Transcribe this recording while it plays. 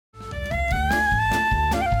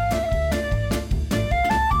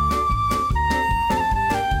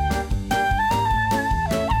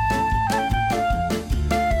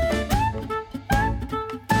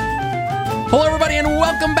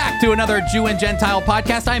to another Jew and Gentile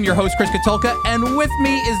podcast. I am your host, Chris Katulka, and with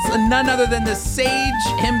me is none other than the sage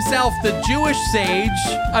himself, the Jewish sage,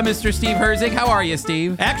 Mr. Steve Herzig. How are you,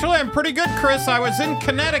 Steve? Actually, I'm pretty good, Chris. I was in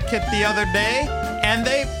Connecticut the other day, and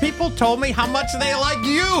people told me how much they like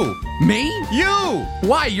you. Me? You.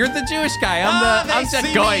 Why? You're the Jewish guy. I'm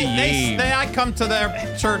just going. I come to their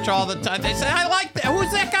church all the time. They say, I like that.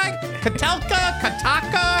 Who's that guy? Kataka?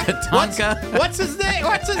 What's his name?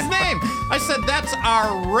 I said, that's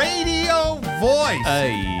our radio voice.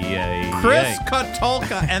 Chris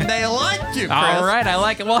Katulka, and they liked you, Chris. All right, I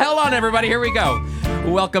like it. Well, hold on, everybody. Here we go.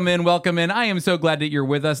 Welcome in. I am so glad that you're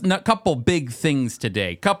with us. A couple big things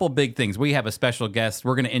today. We have a special guest.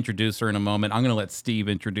 We're going to introduce her in a moment. I'm going to let Steve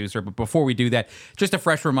introduce her. But before we do that, just a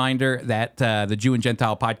fresh reminder that the Jew and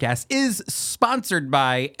Gentile podcast is sponsored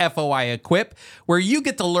by FOI Equip, where you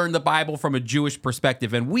get to learn the Bible from a Jewish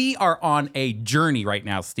perspective. And we are on a journey right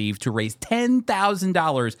now, Steve, to raise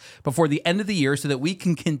 $10,000 before the end of the year so that we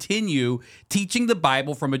can continue teaching the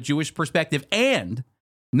Bible from a Jewish perspective. And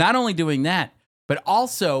not only doing that, but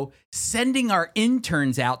also sending our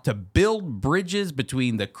interns out to build bridges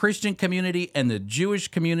between the Christian community and the Jewish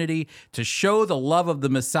community to show the love of the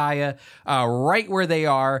Messiah right where they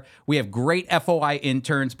are. We have great FOI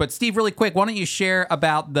interns. But Steve, really quick, why don't you share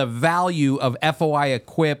about the value of FOI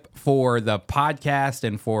Equip for the podcast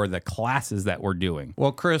and for the classes that we're doing?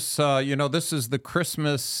 Well, Chris, this is the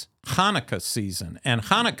Christmas Hanukkah season, and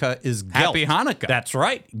Hanukkah is gelt. Happy Hanukkah. That's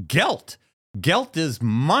right, gelt. Gelt is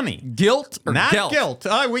money. Guilt or not gelt? Guilt.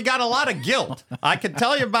 Oh, we got a lot of guilt. I can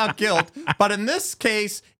tell you about guilt, but in this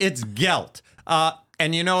case, it's gelt.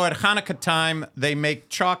 And at Hanukkah time, they make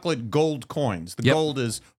chocolate gold coins. The gold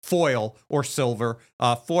is foil or silver,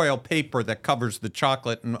 foil paper that covers the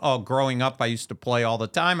chocolate. And growing up, I used to play all the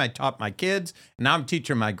time. I taught my kids. Now I'm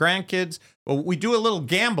teaching my grandkids. We do a little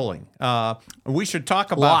gambling. We should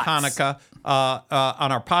talk about Hanukkah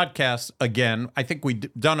on our podcast again. I think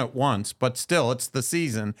we've done it once, but still, it's the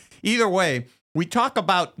season. Either way, we talk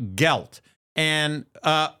about gelt. And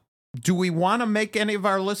do we want to make any of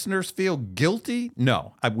our listeners feel guilty?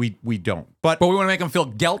 No, we don't. But we want to make them feel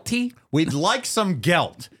guilty? We'd like some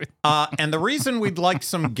gelt. And the reason we'd like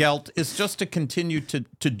some gelt is just to continue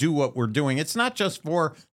to do what we're doing. It's not just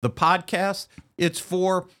for the podcast. It's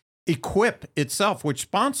for Equip itself, which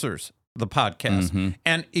sponsors the podcast. Mm-hmm.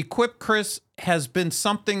 And Equip, Chris, has been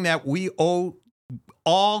something that we owe.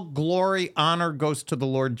 All glory, honor goes to the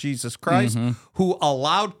Lord Jesus Christ, who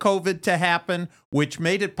allowed COVID to happen, which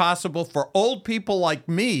made it possible for old people like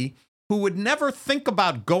me who would never think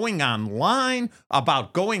about going online,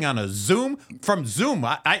 about going on a Zoom. From Zoom,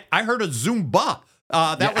 I heard of Zumba.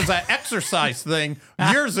 That was an exercise thing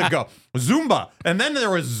years ago. Zumba. And then there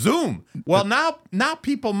was Zoom. Well, now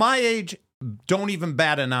people my age don't even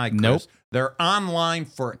bat an eye, Chris. Nope. They're online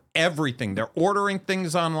for everything. They're ordering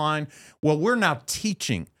things online. Well, we're now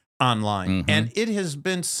teaching online. And it has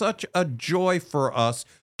been such a joy for us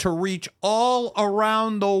to reach all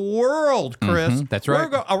around the world, Chris. That's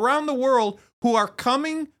right. Around the world who are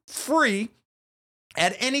coming free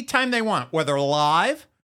at any time they want, whether live,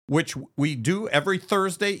 which we do every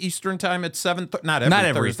Thursday Eastern time at 7. Not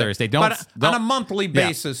every Thursday. But on a monthly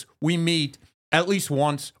basis, we meet at least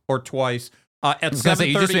once or twice at 7:30.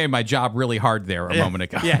 You just made my job really hard there a moment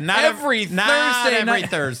ago. Yeah, not every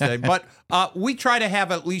Thursday, but we try to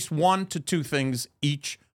have at least 1 to 2 things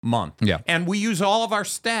each month. Yeah, and we use all of our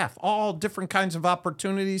staff, all different kinds of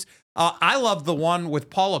opportunities. I love the one with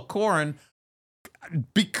Paula Corin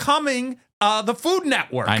becoming the Food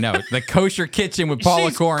Network. I know. The kosher kitchen with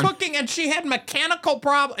Paula Corin. She's cooking, and she had technical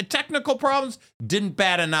problems, didn't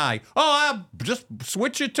bat an eye. I'll just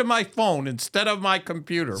switch it to my phone instead of my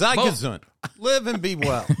computer. Sei gesund. Live and be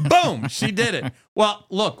well. Boom, she did it. Well,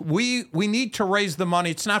 look, we need to raise the money.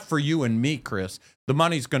 It's not for you and me, Chris. The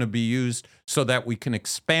money's going to be used so that we can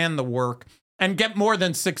expand the work and get more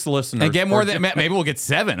than 6 listeners. And get more than, maybe we'll get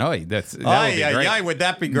 7. That would be great. Would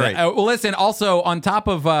that be great? Well, listen, also, on top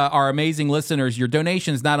of our amazing listeners, your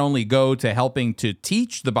donations not only go to helping to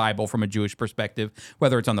teach the Bible from a Jewish perspective,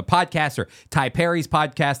 whether it's on the podcast or Ty Perry's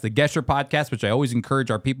podcast, the Gesher podcast, which I always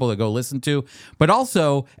encourage our people to go listen to, but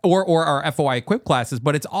also, or our FOI Equip classes,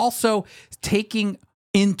 but it's also taking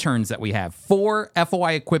interns that we have, 4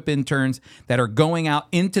 FOI Equip interns that are going out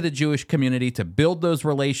into the Jewish community to build those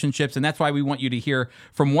relationships. And that's why we want you to hear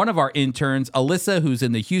from one of our interns, Alyssa, who's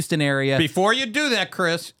in the Houston area. Before you do that,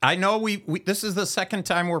 Chris, I know we this is the second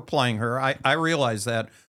time we're playing her. I realize that.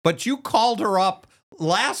 But you called her up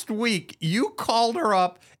last week. You called her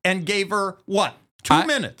up and gave her what? 2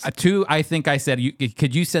 minutes. I think I said,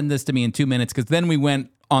 could you send this to me in 2 minutes? Because then we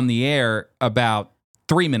went on the air about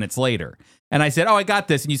 3 minutes later. And I said, oh, I got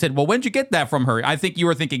this. And you said, well, when'd you get that from her? I think you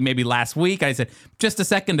were thinking maybe last week. I said, just a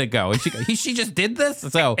second ago. And she just did this?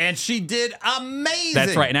 So And she did amazing.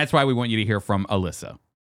 that's right. And that's why we want you to hear from Alyssa.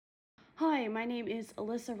 Hi, my name is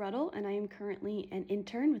Alyssa Ruddle, and I am currently an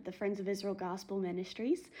intern with the Friends of Israel Gospel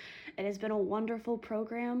Ministries. It has been a wonderful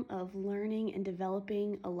program of learning and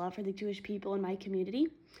developing a love for the Jewish people in my community.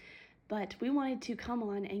 But we wanted to come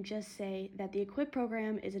on and just say that the Equip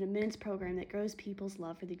program is an immense program that grows people's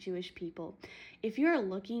love for the Jewish people. If you're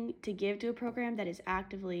looking to give to a program that is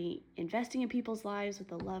actively investing in people's lives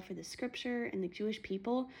with a love for the scripture and the Jewish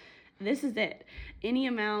people, this is it. Any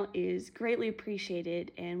amount is greatly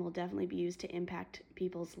appreciated and will definitely be used to impact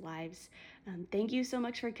people's lives. Thank you so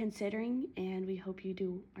much for considering, and we hope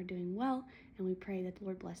you are doing well, and we pray that the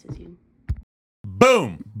Lord blesses you.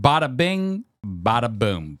 Boom. Bada bing, bada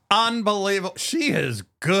boom. Unbelievable. She is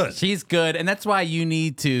good. She's good. And that's why you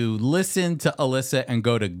need to listen to Alyssa and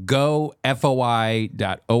go to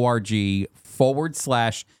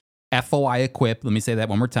gofoi.org/FOI equip. Let me say that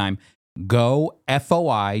one more time.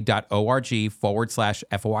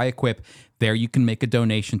 gofoi.org/FOI equip. There you can make a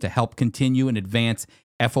donation to help continue and advance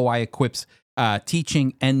FOI equip's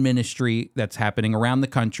teaching and ministry that's happening around the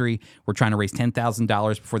country. We're trying to raise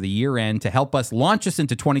 $10,000 before the year end to help us launch us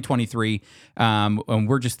into 2023. And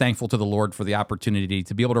we're just thankful to the Lord for the opportunity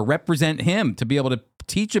to be able to represent him, to be able to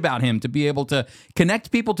teach about him, to be able to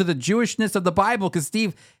connect people to the Jewishness of the Bible. Because,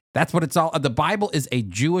 Steve, that's what it's all. The Bible is a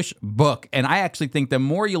Jewish book. And I actually think the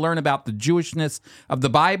more you learn about the Jewishness of the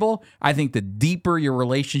Bible, I think the deeper your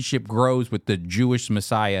relationship grows with the Jewish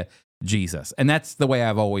Messiah, Jesus. And that's the way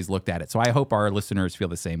I've always looked at it. So I hope our listeners feel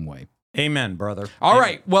the same way. Amen, brother. All Amen.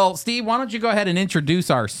 right. Well, Steve, why don't you go ahead and introduce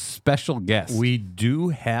our special guest? We do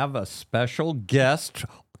have a special guest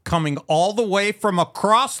coming all the way from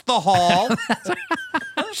across the hall.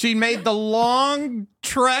 She made the long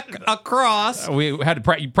trek across. We had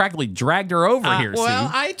to you practically dragged her over here, Well,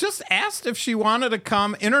 Steve. I just asked if she wanted to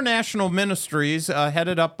come. International Ministries,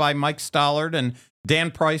 headed up by Mike Stollard, and Dan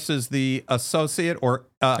Price is the associate or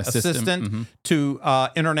assistant to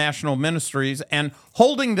International Ministries, and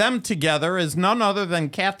holding them together is none other than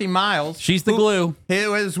Kathy Miles. She's the glue.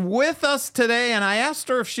 Who is with us today, and I asked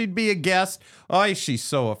her if she'd be a guest. Oh, she's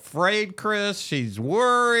so afraid, Chris. She's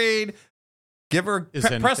worried. Give her,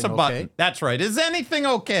 press a button. Okay? That's right. Is anything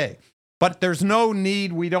okay? But there's no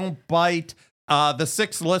need. We don't bite. The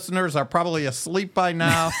 6 listeners are probably asleep by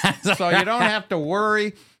now, so you don't have to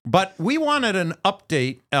worry. But we wanted an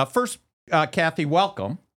update. First, Kathy,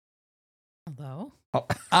 welcome. Hello. Oh.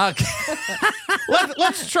 Okay.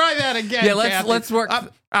 Let's try that again. Yeah, Kathy. let's work.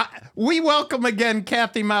 We welcome again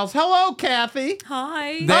Kathy Miles. Hello, Kathy.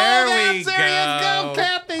 Hi. There we There go. you go,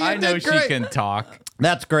 Kathy. You I know did she great. can talk.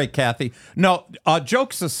 That's great, Kathy. No,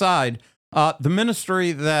 jokes aside, the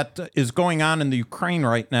ministry that is going on in the Ukraine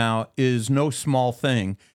right now is no small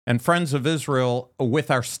thing. And Friends of Israel, with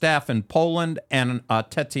our staff in Poland, and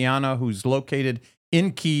Tetiana, who's located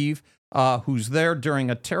in Kyiv, who's there during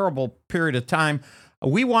a terrible period of time,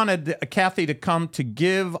 we wanted Kathy to come to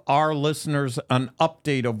give our listeners an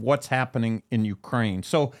update of what's happening in Ukraine.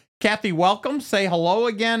 So, Kathy, welcome. Say hello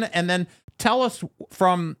again, and then tell us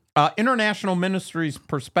from International Ministries'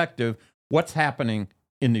 perspective what's happening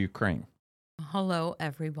in the Ukraine. Hello,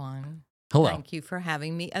 everyone. Hello. Thank you for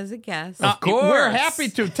having me as a guest. Of course. We're happy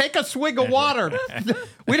to. Take a swig of water.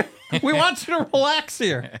 we want you to relax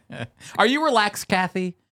here. Are you relaxed,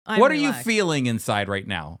 Kathy? I'm what relaxed. are you feeling inside right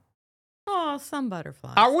now? Oh, some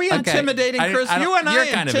butterflies. Are we Okay. intimidating, Chris? I don't- You and I you're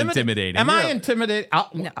kind of intimidating. Am I You're- intimidating?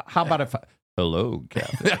 No. How about if... Hello,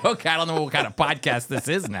 Kathy. Okay, I don't know what kind of podcast this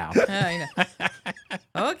is now. I know.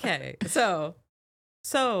 Okay,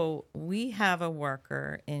 so we have a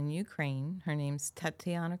worker in Ukraine. Her name's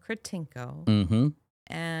Tetiana Kratinko, Mm-hmm.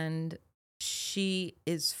 and she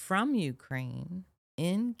is from Ukraine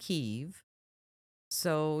in Kyiv.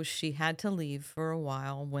 So she had to leave for a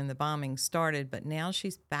while when the bombing started, but now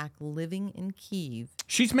she's back living in Kyiv.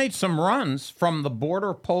 She's made some runs from the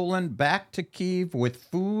border of Poland back to Kyiv with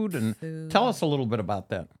food. And tell us a little bit about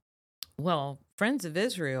that. Well, Friends of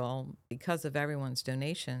Israel, because of everyone's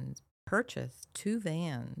donations, purchased 2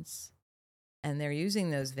 vans, and they're using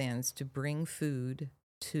those vans to bring food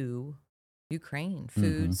to Ukraine,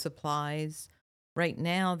 food, supplies. Right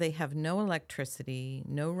now, they have no electricity,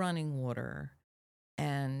 no running water,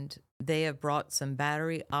 and they have brought some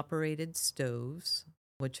battery-operated stoves,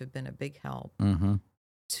 which have been a big help,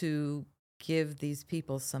 to give these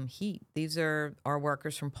people some heat. These are our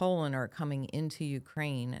workers from Poland are coming into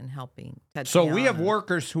Ukraine and helping. So we have Tatiana.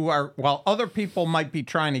 workers who are, while other people might be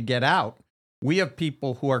trying to get out, we have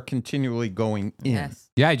people who are continually going in. Yes.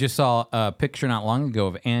 Yeah, I just saw a picture not long ago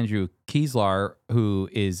of Andrew Kieslar, who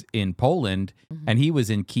is in Poland, and he was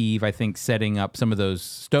in Kyiv, I think, setting up some of those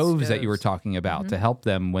stoves that you were talking about to help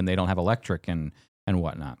them when they don't have electric and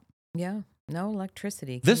whatnot. Yeah, no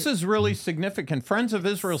electricity. This is really significant. Friends of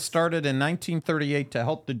Israel started in 1938 to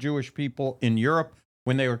help the Jewish people in Europe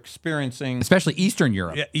when they were experiencing, Especially Eastern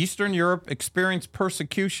Europe. Eastern Europe experienced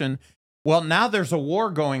persecution. Well, now there's a war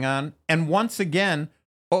going on, and once again,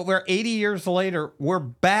 over 80 years later, we're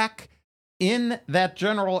back in that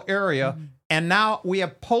general area, and now we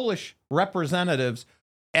have Polish representatives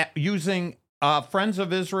using Friends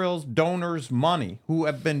of Israel's donors' money, who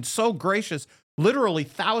have been so gracious, literally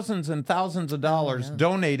thousands and thousands of dollars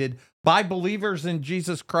donated by believers in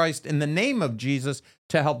Jesus Christ in the name of Jesus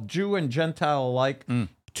to help Jew and Gentile alike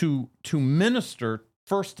to minister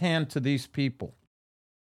firsthand to these people.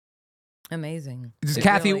 Amazing.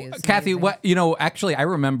 Kathy, really is Kathy, amazing. actually, I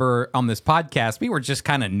remember on this podcast, we were just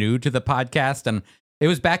kind of new to the podcast, and it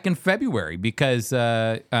was back in February because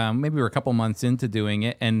maybe we were a couple months into doing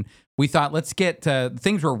it, and we thought, let's get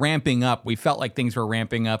things were ramping up. We felt like things were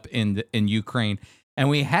ramping up in Ukraine, and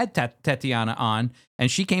we had Tatiana on, and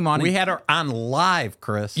she came on. We had her on live,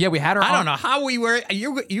 Chris. Yeah, we had her on. I don't know how we were.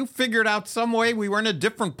 You figured out some way we were in a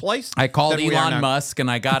different place. I called than we are Elon now. Musk, and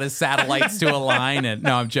I got his satellites to align. And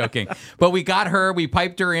no, I'm joking. But we got her. We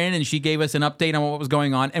piped her in, and she gave us an update on what was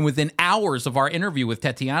going on. And within hours of our interview with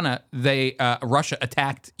Tatiana, Russia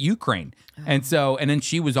attacked Ukraine, and then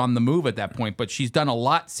she was on the move at that point. But she's done a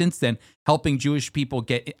lot since then, helping Jewish people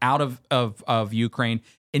get out of Ukraine.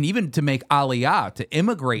 And even to make aliyah, to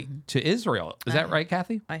immigrate to Israel. Is that right,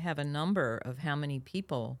 Kathy? I have a number of how many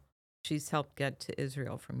people she's helped get to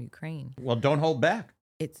Israel from Ukraine. Well, don't hold back.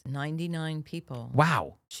 It's 99 people.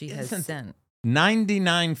 Wow. She has Isn't- sent.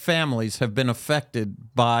 99 families have been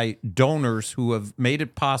affected by donors who have made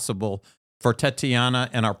it possible for Tatiana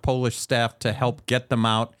and our Polish staff to help get them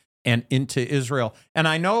out and into Israel. And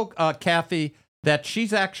I know, Kathy, that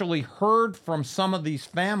she's actually heard from some of these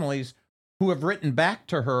families who have written back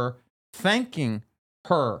to her thanking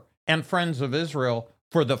her and Friends of Israel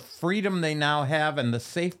for the freedom they now have and the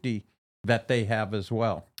safety that they have as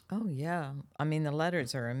well. Oh, yeah. I mean, the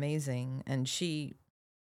letters are amazing. And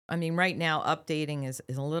right now, updating is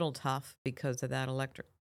a little tough because of that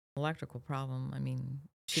electrical problem. I mean,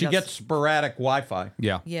 She gets sporadic Wi-Fi.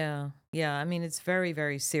 Yeah. Yeah. I mean, it's very,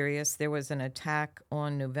 very serious. There was an attack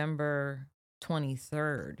on November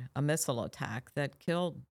 23rd, a missile attack that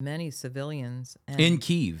killed many civilians. And In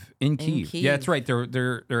Kyiv. Kyiv. Yeah, that's right.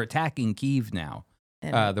 They're attacking Kyiv now,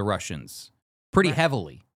 And- the Russians, pretty Right.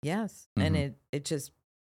 heavily. Yes. And it just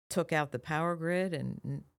took out the power grid,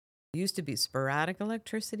 and it used to be sporadic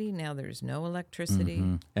electricity. Now there's no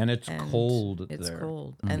electricity. And it's And cold It's there.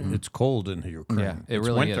 cold. And It's cold in Ukraine. Yeah, it It's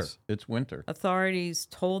really winter. is. It's winter. authorities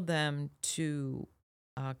told them to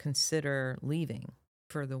consider leaving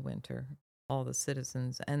for the winter, all the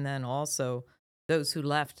citizens, and then also those who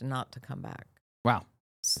left not to come back. Wow.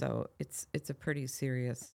 So it's a pretty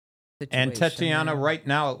serious situation. And Tatiana, there. right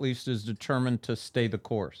now at least, is determined to stay the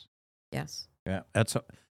course. Yes. Yeah,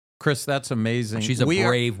 Chris, that's amazing. She's a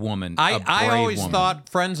brave woman. I always thought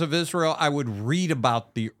Friends of Israel, I would read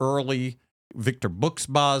about the early Victor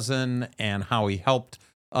Buxbazen and how he helped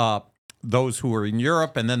those who were in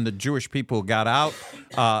Europe, and then the Jewish people who got out.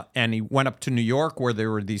 And he went up to New York where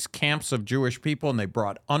there were these camps of Jewish people, and they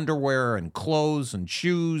brought underwear and clothes and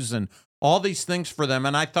shoes and all these things for them.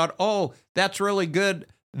 And I thought, oh, that's really good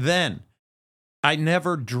then. I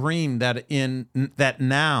never dreamed that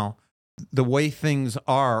now, the way things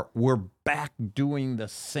are, we're back doing the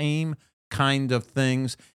same kind of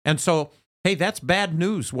things. And so, hey, that's bad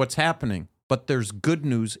news, what's happening. But there's good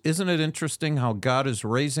news. Isn't it interesting how God is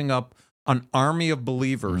raising up an army of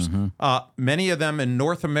believers, many of them in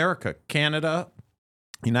North America, Canada,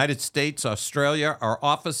 United States, Australia, our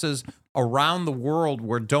offices around the world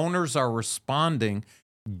where donors are responding,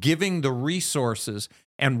 giving the resources.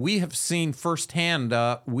 And we have seen firsthand,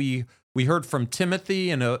 we heard from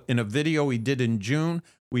Timothy in a video he did in June.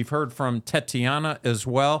 We've heard from Tatiana as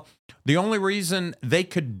well. The only reason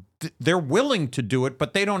they're willing to do it,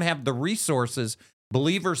 but they don't have the resources.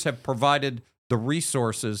 Believers have provided the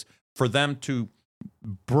resources for them to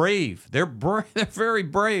brave. They're very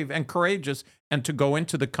brave and courageous, and to go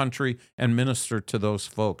into the country and minister to those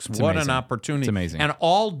folks. What amazing. an opportunity. It's amazing. And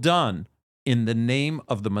all done in the name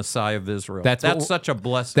of the Messiah of Israel. That's such a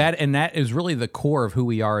blessing. That is really the core of who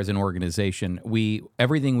we are as an organization.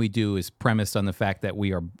 Everything we do is premised on the fact that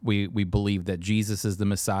we believe that Jesus is the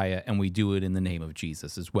Messiah, and we do it in the name of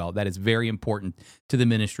Jesus as well. That is very important to the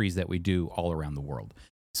ministries that we do all around the world.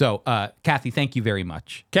 So, Kathy, thank you very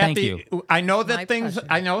much. Kathy, Thank you. I know that My things. pleasure.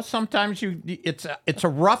 I know sometimes it's a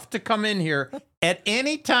rough to come in here at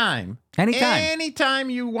any time. Anytime. Anytime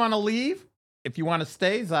you want to leave. If you want to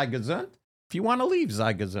stay, sei gesund. If you want to leave,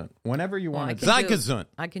 sei gesund. Whenever you Well, want I to. can Sei do- gesund.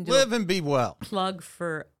 I can do Live a and be well. plug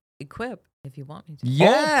for Equip if you want me to.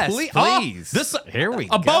 Yes, please. please. Oh, this Here we a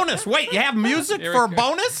go. bonus. Wait, you have music Here we for a go.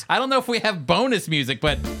 bonus? I don't know if we have bonus music,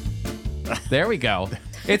 but there we go.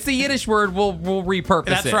 It's the Yiddish word. We'll repurpose it.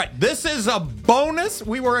 That's right. This is a bonus.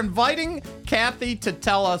 We were inviting Kathy to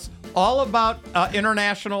tell us all about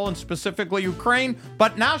international and specifically Ukraine,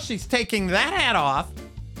 but now she's taking that hat off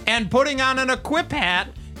and putting on an Equip hat.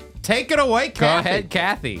 Take it away, Kathy. Go ahead,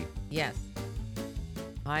 Kathy. Yes.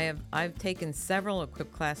 I've taken several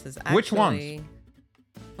Equip classes. Actually, Which ones?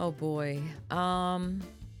 Oh boy.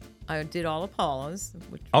 I did all of Paula's.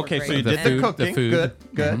 Which Okay, were so you great. did the And cooking. food. Good,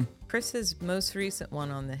 good. Mhm. Chris's most recent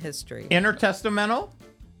one on the history. Intertestamental.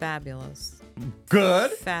 Fabulous.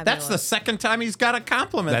 Good. Fabulous. That's the second time he's got a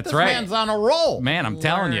compliment. That's this right. man's on a roll. Man, I'm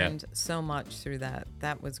telling you. Learned so much through that.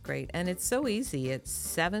 That was great. And it's so easy. It's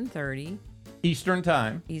 7:30 Eastern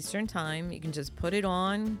time. Eastern time. You can just put it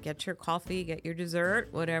on, get your coffee, get your dessert,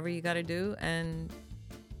 whatever you got to do, and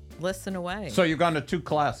listen away. So you've gone to 2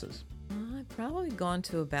 classes. I've probably gone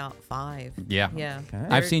to about 5. Yeah. Yeah.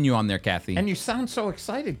 I've seen you on there, Kathy. And you sound so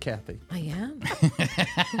excited, Kathy. I am.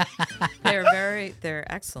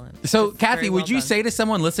 They're excellent. So, It's Kathy, very would well you done. say to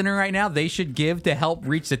someone listening right now they should give to help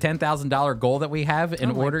reach the $10,000 goal that we have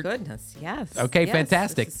in Oh my order? goodness, yes. Okay, Yes,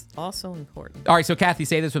 fantastic. This is also important. All right, so Kathy,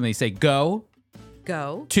 say this with me. Say go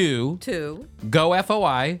Go to to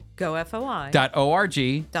gofoi.org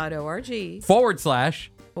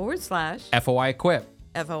gofoi.org// FOI equip.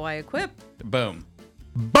 FOI Equip. Boom.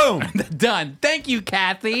 Boom. Done. Thank you,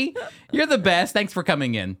 Kathy. You're the best. Thanks for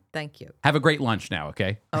coming in. Thank you. Have a great lunch now,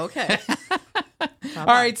 okay? Okay. All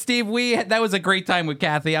right, Steve, that was a great time with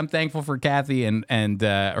Kathy. I'm thankful for Kathy and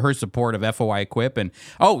her support of FOI Equip. And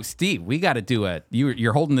Steve, we got to do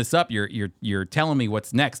you're holding this up. You're telling me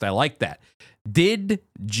what's next. I like that. Did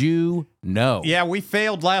you know? Yeah, we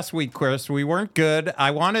failed last week, Chris. We weren't good.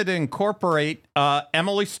 I wanted to incorporate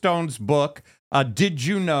Emily Stone's book, Did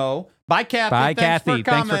You Know? By Kathy. Bye, Kathy. Thanks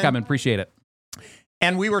for coming. coming. Appreciate it.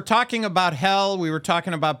 And we were talking about hell. We were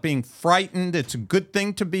talking about being frightened. It's a good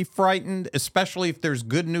thing to be frightened, especially if there's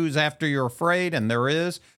good news after you're afraid, and there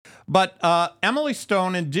is. But Emily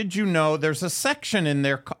Stone, and Did You Know, there's a section in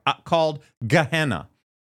there called Gehenna.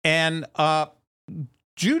 And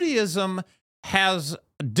Judaism has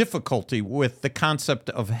difficulty with the concept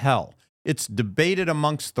of hell. It's debated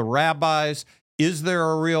amongst the rabbis. Is there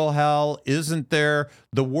a real hell? Isn't there?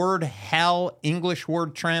 The word hell, English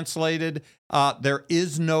word translated, there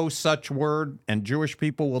is no such word, and Jewish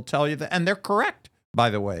people will tell you that. And they're correct, by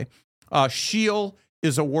the way. Sheol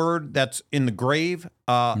is a word that's in the grave,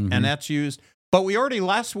 and that's used. But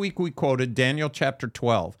last week we quoted Daniel chapter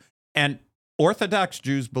 12. And Orthodox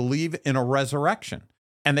Jews believe in a resurrection,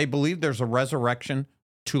 and they believe there's a resurrection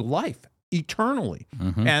to life eternally.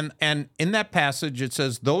 And in that passage, it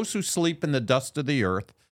says, those who sleep in the dust of the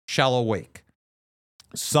earth shall awake.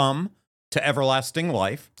 Some to everlasting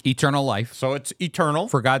life. Eternal life. So it's eternal.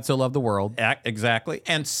 For God so loved the world. Exactly.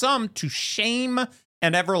 And some to shame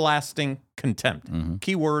and everlasting contempt.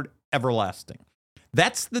 Keyword, everlasting.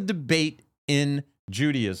 That's the debate in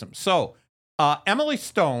Judaism. So Emily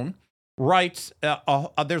Stone writes,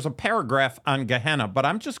 there's a paragraph on Gehenna, but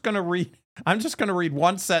I'm just going to read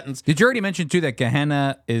one sentence. Did you already mention, too, that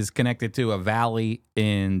Gehenna is connected to a valley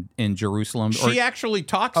in Jerusalem? She actually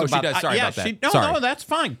talks about she does. Sorry yeah, about that. No, that's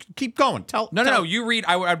fine. Keep going. No. You read.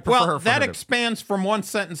 I'd prefer her. That expands from one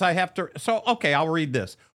sentence. I'll read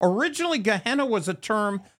this. Originally, Gehenna was a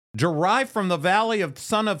term derived from the valley of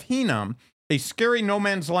son of Hinnom, a scary no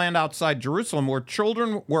man's land outside Jerusalem, where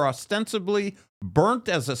children were ostensibly burnt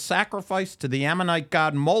as a sacrifice to the Ammonite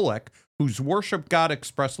god Molech, whose worship God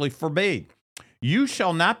expressly forbade. You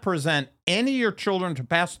shall not present any of your children to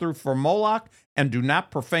pass through for Moloch, and do not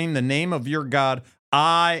profane the name of your God.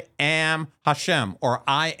 I am Hashem, or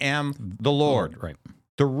I am the Lord. Right.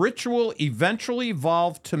 The ritual eventually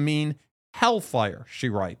evolved to mean hellfire, she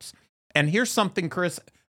writes. And here's something, Chris.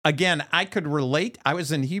 Again, I could relate. I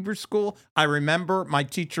was in Hebrew school. I remember my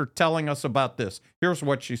teacher telling us about this. Here's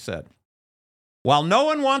what she said. While no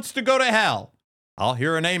one wants to go to hell, I'll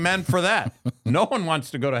hear an amen for that. No one wants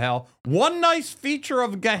to go to hell. One nice feature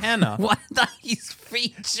of Gehenna. What nice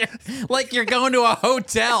feature. Like you're going to a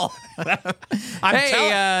hotel.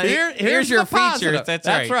 Here's your the positive. features. That's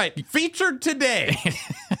right. right. Featured today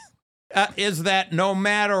is that no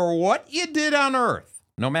matter what you did on earth,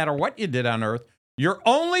 you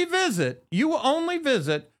only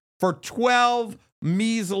visit for 12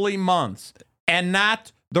 measly months and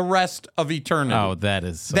not the rest of eternity. Oh, that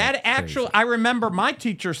is so that actually, crazy. I remember my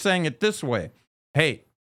teacher saying it this way. Hey,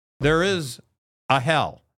 there is a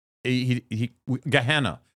hell,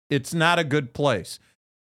 Gehenna. It's not a good place.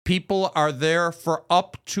 People are there for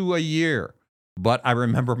up to a year. But I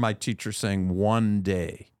remember my teacher saying 1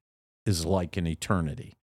 day is like an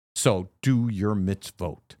eternity. So do your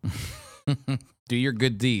mitzvot. Do your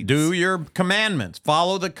good deeds. Do your commandments.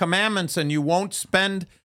 Follow the commandments, and you won't spend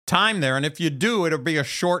time there. And if you do, it'll be a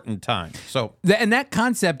shortened time. So, And that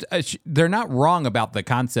concept, they're not wrong about the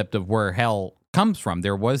concept of where hell comes from.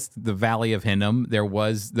 There was the Valley of Hinnom. There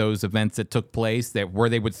was those events that took place where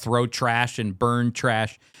they would throw trash and burn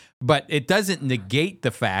trash. But it doesn't negate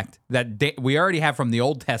the fact that we already have from the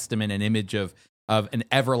Old Testament an image of an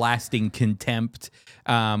everlasting contempt.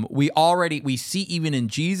 We see even in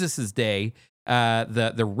Jesus's day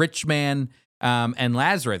the rich man and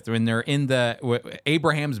Lazarus when they're in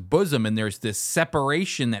Abraham's bosom, and there's this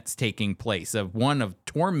separation that's taking place of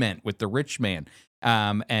torment with the rich man.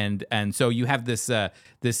 And so you have this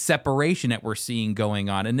separation that we're seeing going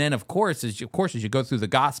on, and then of course as you go through the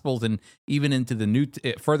Gospels and even into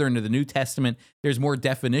the further into the New Testament, there's more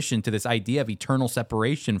definition to this idea of eternal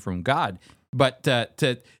separation from God. But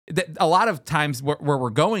a lot of times where we're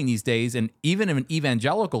going these days, and even in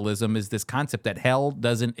evangelicalism, is this concept that hell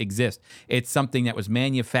doesn't exist. It's something that was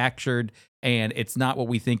manufactured, and it's not what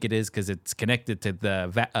we think it is because it's connected to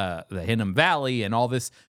the Hinnom Valley and all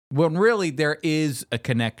this. When really there is a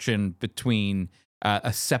connection between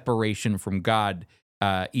a separation from God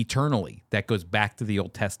eternally that goes back to the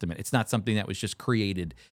Old Testament. It's not something that was just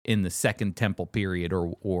created in the Second Temple period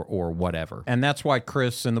or whatever. and that's why,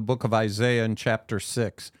 Chris, in the book of Isaiah in chapter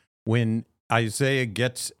 6, when Isaiah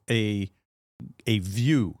gets a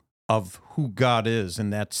view of who God is in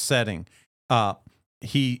that setting,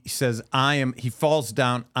 he says, he falls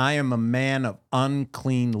down, I am a man of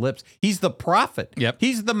unclean lips. He's the prophet. Yep.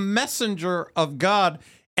 He's the messenger of God.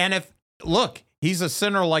 And he's a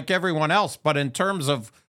sinner like everyone else, but in terms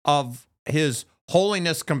of his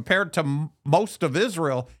holiness compared to most of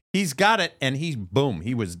Israel, he's got it, and he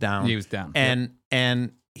was down. He was down.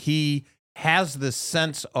 And he has this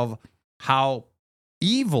sense of how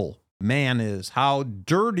evil man is, how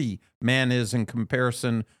dirty man is in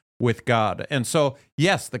comparison with God. And so,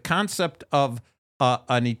 yes, the concept of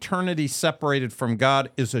an eternity separated from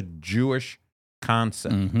God is a Jewish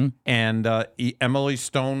concept. Mm-hmm. And Emily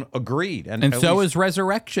Stone agreed. And so is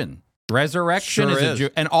resurrection. Resurrection Sure is.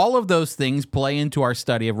 And all of those things play into our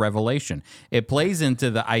study of Revelation. It plays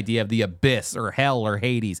into the idea of the abyss or hell or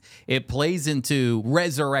Hades. It plays into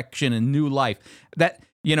resurrection and new life. That,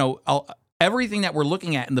 everything that we're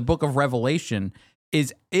looking at in the book of Revelation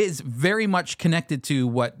is very much connected to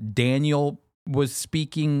what Daniel was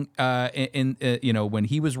speaking when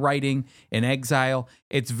he was writing in exile.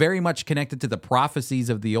 It's very much connected to the prophecies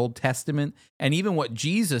of the Old Testament, and even what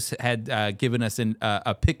Jesus had given us in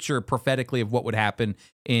a picture prophetically of what would happen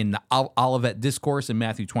in the Olivet Discourse in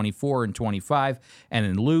Matthew 24 and 25, and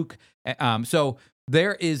in Luke. So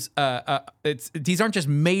there is these aren't just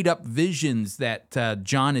made up visions that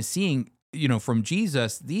John is seeing, from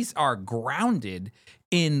Jesus. These are grounded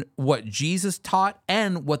in what Jesus taught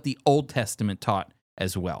and what the Old Testament taught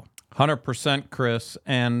as well. 100%, Chris.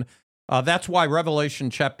 And that's why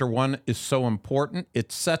Revelation chapter 1 is so important.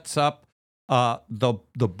 It sets up the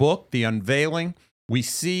book, the unveiling. We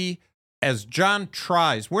see as John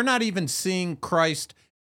tries, we're not even seeing Christ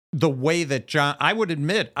the way that John, I would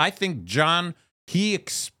admit, I think John, he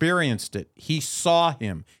experienced it. He saw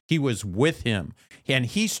him. He was with him. And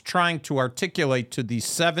he's trying to articulate to these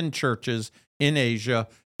 7 churches in Asia.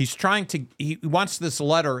 He wants this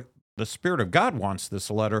letter, the Spirit of God wants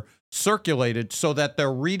this letter circulated so that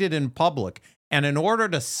they'll read it in public. And in order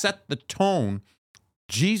to set the tone,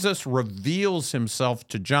 Jesus reveals himself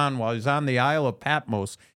to John while he's on the Isle of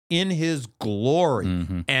Patmos in his glory.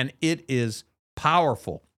 Mm-hmm. And it is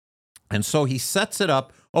powerful. And so he sets it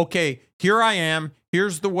up. Okay, here I am.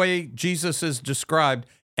 Here's the way Jesus is described.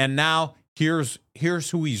 And now here's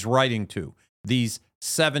who he's writing to, these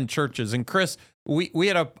 7 churches. And Chris, we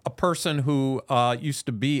had a person who used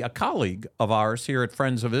to be a colleague of ours here at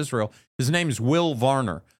Friends of Israel. His name is Will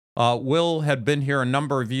Varner. Will had been here a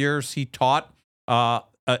number of years. He taught the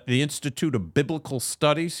Institute of Biblical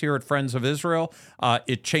Studies here at Friends of Israel.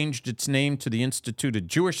 It changed its name to the Institute of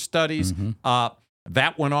Jewish Studies. Mm-hmm.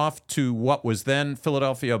 That went off to what was then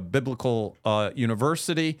Philadelphia Biblical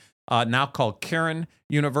University, now called Karen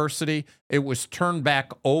University. It was turned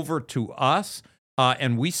back over to us.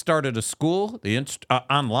 and we started a school, the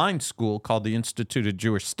online school called the Institute of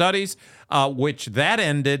Jewish Studies, which that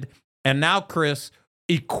ended. And now, Chris,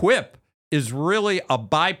 Equip is really a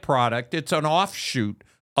byproduct. It's an offshoot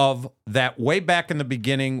of that way back in the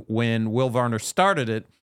beginning when Will Varner started it.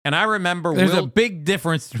 And I remember There's a big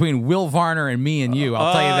difference between Will Varner and me and you.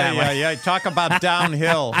 I'll tell you that much. Yeah. Talk about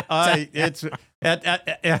downhill. It's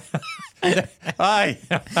I'm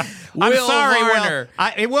Will sorry, Varner.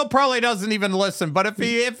 Will probably doesn't even listen, but if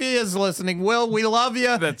he is listening, Will, we love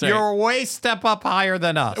you. That's right. You're way step up higher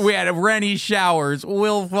than us. We had Rennie Showers,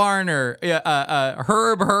 Will Varner,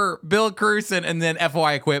 Herb Hurt, Bill Cruson, and then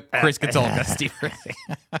FY Equip, Chris Katolka, Steve Ritchie.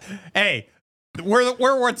 Hey,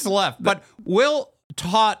 we're what's left. But Will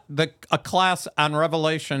taught a class on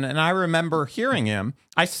Revelation, and I remember hearing him.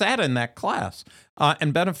 I sat in that class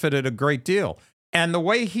and benefited a great deal. And the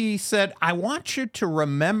way he said, I want you to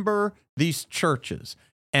remember these churches.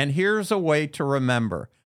 And here's a way to remember.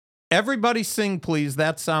 Everybody sing, please.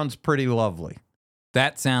 That sounds pretty lovely.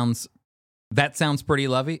 That sounds pretty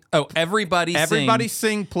lovely. Oh, everybody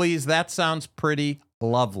sing, please. That sounds pretty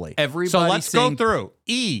lovely. Everybody so let's sing. go through.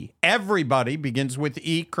 E. Everybody begins with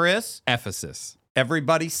E, Chris. Ephesus.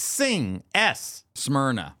 Everybody sing. S.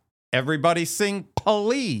 Smyrna. Everybody sing,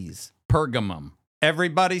 please. Pergamum.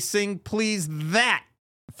 Everybody sing, please, that.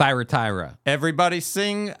 Thyatira. Everybody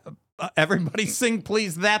sing,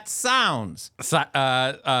 please, that sounds.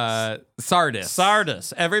 Sardis.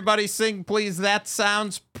 Sardis. Everybody sing, please, that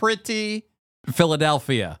sounds pretty.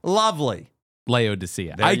 Philadelphia. Lovely.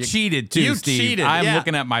 Laodicea. I cheated too, you Steve. Cheated, I'm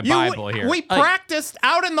looking at my Bible here. We practiced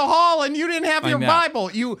out in the hall, and you didn't have your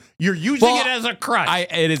Bible. You're using it as a crutch.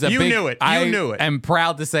 You knew it. You knew it. I'm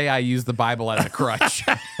proud to say I use the Bible as a crutch.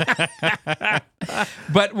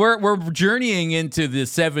 But we're journeying into the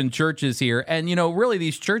 7 churches here, and really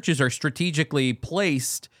these churches are strategically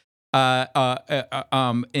placed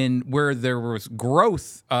in where there was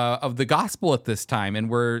growth of the gospel at this time, and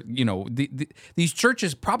where these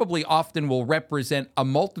churches probably often will represent a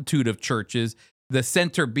multitude of churches. The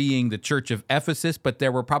center being the church of Ephesus, but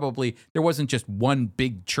there wasn't just one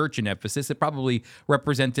big church in Ephesus. It probably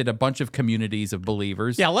represented a bunch of communities of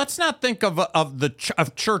believers. Yeah, let's not think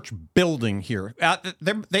of church building here.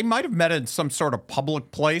 They might have met in some sort of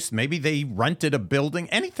public place. Maybe they rented a building.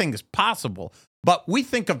 Anything is possible. But we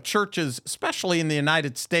think of churches, especially in the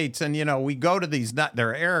United States, and we go to these.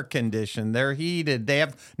 They're air conditioned, they're heated. They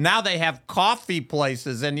have coffee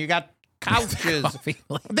places, and you got couches.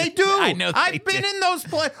 They do. I know. I've been in those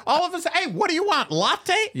places. All of us. Hey, what do you want?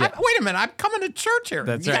 Latte? Yeah. Wait a minute. I'm coming to church here.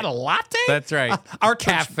 That's you right. got a latte? That's right. Our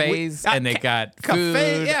cafes, and they got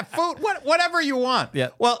cafe. food. Yeah, food. Whatever you want. Yeah.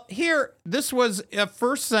 Well, here, this was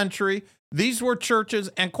first century. These were churches,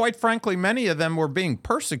 and quite frankly, many of them were being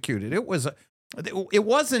persecuted. It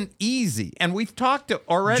wasn't easy, and we've talked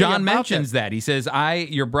already. John about mentions that. He says, "I,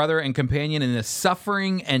 your brother and companion in the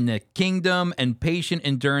suffering and the kingdom and patient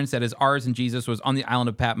endurance that is ours in Jesus, was on the island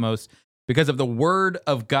of Patmos because of the word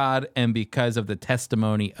of God and because of the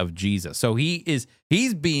testimony of Jesus." So he's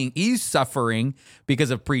suffering because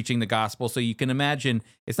of preaching the gospel. So you can imagine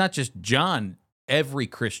it's not just John. Every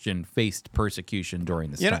Christian faced persecution during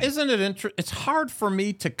this time. Isn't it interesting? It's hard for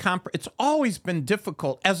me to comprehend. It's always been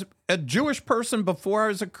difficult as a Jewish person before I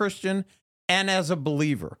was a Christian and as a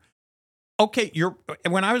believer. Okay,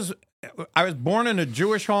 when I was born in a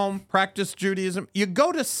Jewish home, practiced Judaism. You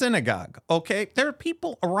go to synagogue, okay? There are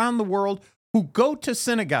people around the world who go to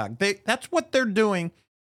synagogue. That's what they're doing,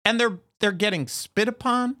 and they're getting spit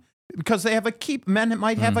upon because they have a keep. Men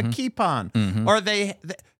might have a keep on, or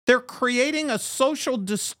they're creating a social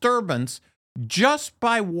disturbance just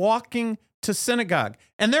by walking to synagogue.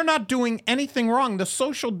 And they're not doing anything wrong. The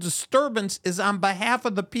social disturbance is on behalf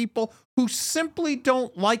of the people who simply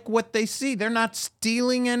don't like what they see. They're not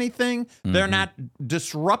stealing anything. They're not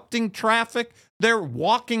disrupting traffic. They're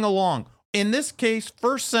walking along. In this case,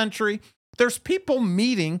 first century, there's people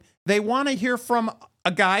meeting. They want to hear from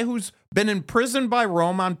a guy who's been imprisoned by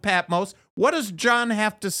Rome on Patmos. What does John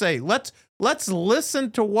have to say? Let's listen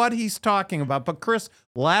to what he's talking about. But Chris,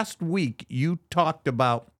 last week you talked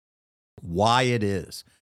about why it is.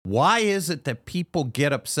 Why is it that people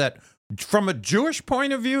get upset from a Jewish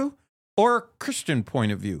point of view or a Christian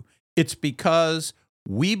point of view? It's because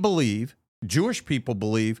we believe, Jewish people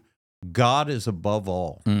believe, God is above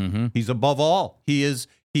all. He's above all. He is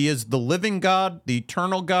the living God, the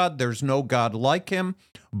eternal God. There's no God like him.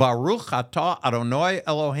 Baruch atah Adonai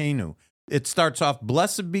Eloheinu. It starts off,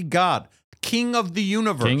 blessed be God, King of the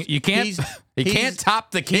universe. You can't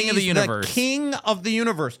top the King of the universe. The King of the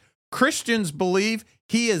universe. Christians believe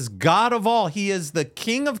he is God of all. He is the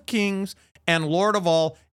King of kings and Lord of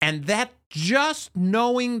all. And that just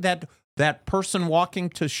knowing that that person walking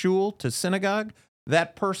to shul, to synagogue,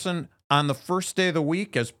 that person on the first day of the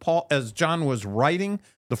week, as John was writing,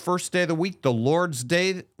 the first day of the week, the Lord's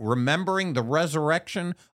Day, remembering the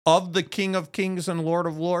resurrection of the King of Kings and Lord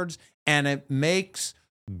of Lords, and it makes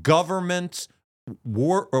governments,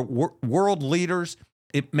 world leaders,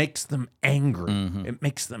 it makes them angry. Mm-hmm. It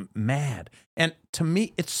makes them mad. And to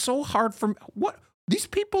me, it's so hard for me. These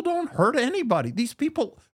people don't hurt anybody. These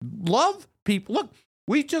people love people. Look,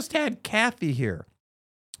 we just had Kathy here.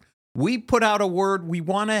 We put out a word. We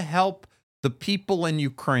want to help the people in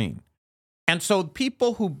Ukraine. And so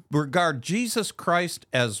people who regard Jesus Christ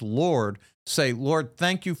as Lord say, Lord,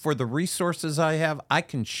 thank you for the resources I have. I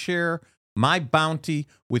can share my bounty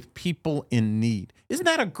with people in need. Isn't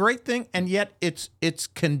that a great thing? And yet it's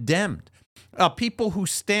condemned. People who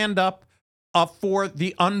stand up for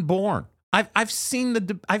the unborn. I've seen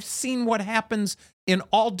what happens in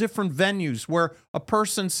all different venues where a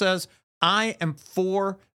person says, I am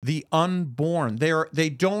for the unborn. They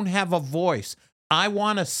don't have a voice. I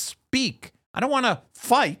want to speak. I don't want to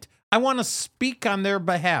fight. I want to speak on their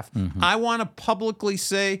behalf. Mm-hmm. I want to publicly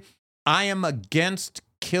say, I am against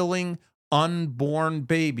killing unborn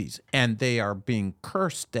babies. And they are being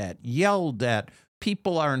cursed at, yelled at.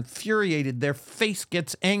 People are infuriated. Their face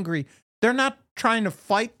gets angry. They're not trying to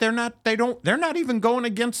fight. They're not even going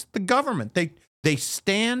against the government. They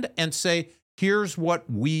stand and say, here's what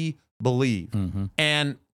we believe. Mm-hmm.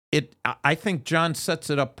 And I think John sets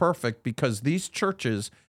it up perfect because these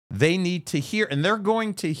churches, they need to hear, and they're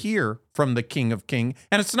going to hear from the King of Kings,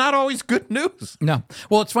 and it's not always good news. No.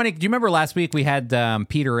 Well, it's funny. Do you remember last week we had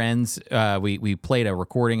Peter Enns? We played a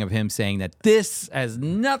recording of him saying that this has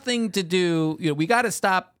nothing to do. We got to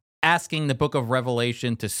stop asking the Book of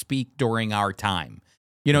Revelation to speak during our time.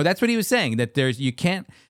 That's what he was saying. That you can't.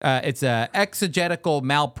 It's a exegetical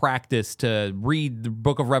malpractice to read the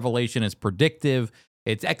Book of Revelation as predictive.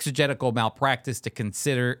 It's exegetical malpractice to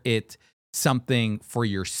consider it something for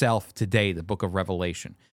yourself today, the Book of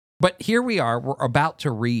Revelation. But here we are, we're about to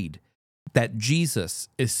read that Jesus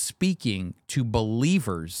is speaking to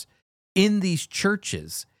believers in these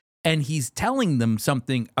churches, and he's telling them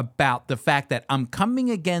something about the fact that I'm coming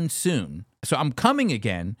again soon. So I'm coming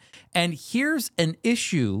again, and here's an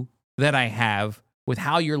issue that I have with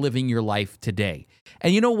how you're living your life today.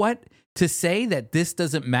 And you know what? To say that this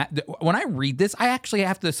doesn't matter, when I read this, I actually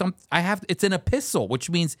have to, it's an epistle, which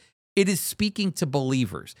means it is speaking to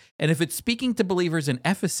believers. And if it's speaking to believers in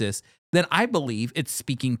Ephesus, then I believe it's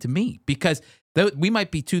speaking to me because we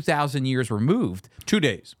might be 2,000 years removed. 2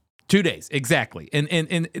 days. 2 days, exactly.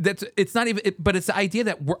 And that's, it's not even, but it's the idea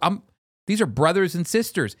that these are brothers and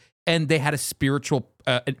sisters, and they had a spiritual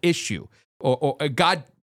an issue, or God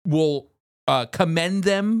will commend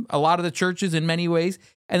them, a lot of the churches in many ways,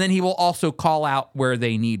 and then he will also call out where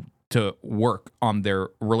they need to work on their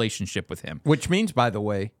relationship with him. Which means, by the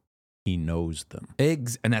way, he knows them.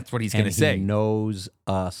 And that's what he's going to say. He knows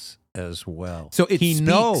us as well. So he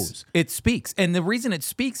knows. It speaks. And the reason it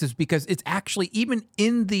speaks is because it's actually, even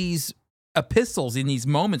in these epistles, in these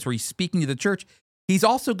moments where he's speaking to the church, he's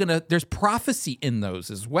also there's prophecy in those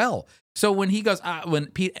as well. So when he goes, when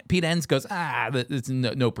Pete Enns goes, it's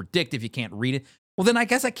no predictive, you can't read it. Well, then I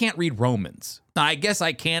guess I can't read Romans. I guess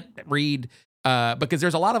I can't read, because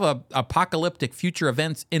there's a lot of apocalyptic future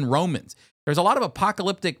events in Romans. There's a lot of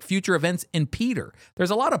apocalyptic future events in Peter. There's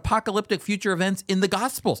a lot of apocalyptic future events in the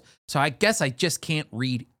Gospels. So I guess I just can't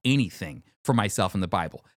read anything for myself in the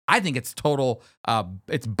Bible. I think it's total,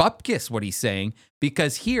 it's bupkis what he's saying,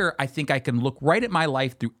 because here I think I can look right at my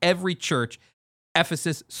life through every church: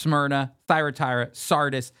 Ephesus, Smyrna, Thyatira,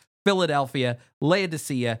 Sardis, Philadelphia,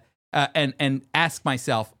 Laodicea, and ask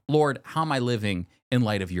myself, Lord, how am I living in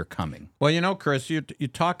light of your coming? Well, Chris, you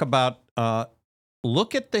talk about,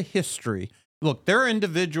 look at the history. Look, there are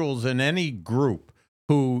individuals in any group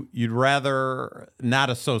who you'd rather not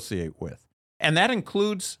associate with. And that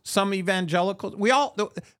includes some evangelicals.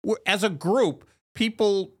 As a group,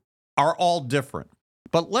 people are all different.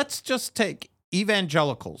 But let's just take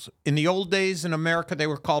evangelicals. In the old days in America, they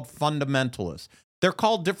were called fundamentalists. They're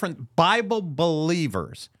called different Bible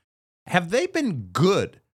believers. Have they been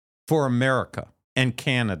good for America and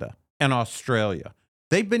Canada and Australia?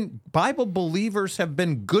 Bible believers have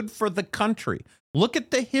been good for the country. Look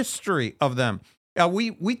at the history of them.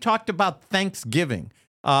 We talked about Thanksgiving.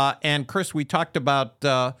 And Chris, we talked about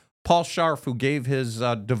Paul Scharf, who gave his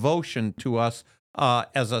devotion to us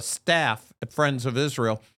as a staff at Friends of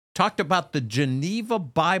Israel, talked about the Geneva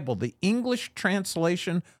Bible, the English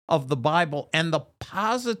translation of the Bible, and the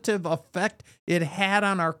positive effect it had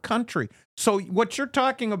on our country. So what you're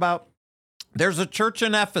talking about, there's a church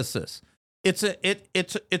in Ephesus. It's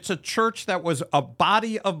a church that was a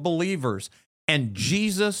body of believers, and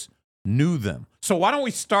Jesus knew them. So why don't we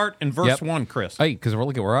start in verse 1, Chris? Hey, because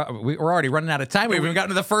we're already running out of time. We haven't even gotten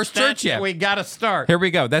to the first church yet. We got to start. Here we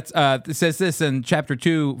go. It says this in chapter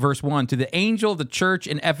 2, verse 1. To the angel of the church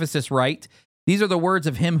in Ephesus write, these are the words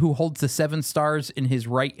of him who holds the 7 stars in his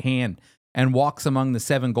right hand and walks among the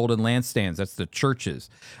 7 golden lampstands. That's the churches.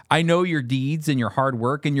 I know your deeds and your hard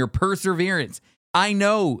work and your perseverance. I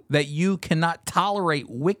know that you cannot tolerate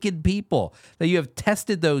wicked people, that you have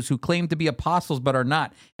tested those who claim to be apostles but are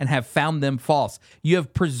not, and have found them false. You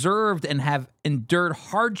have preserved and have endured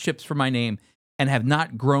hardships for my name and have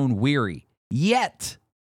not grown weary. Yet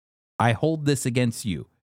I hold this against you.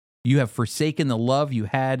 You have forsaken the love you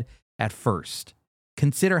had at first.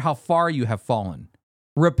 Consider how far you have fallen.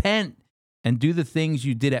 Repent and do the things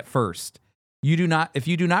you did at first. If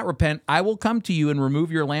you do not repent, I will come to you and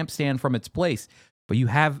remove your lampstand from its place. But you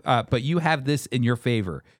have this in your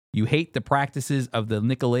favor. You hate the practices of the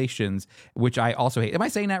Nicolaitans, which I also hate. Am I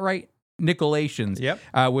saying that right? Nicolaitans,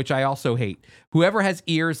 Yep. Which I also hate. Whoever has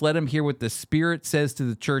ears, let him hear what the Spirit says to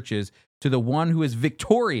the churches. To the one who is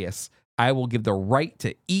victorious, I will give the right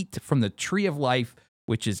to eat from the tree of life,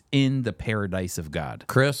 which is in the paradise of God.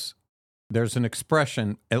 Chris, there's an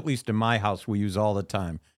expression, at least in my house, we use all the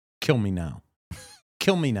time. Kill me now.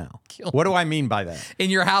 Kill me now. What do I mean by that? In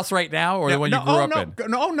your house right now, or the one you grew up in?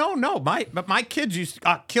 No. My kids used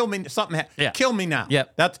to kill me. Kill me now.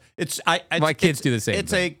 Yep. My kids do the same.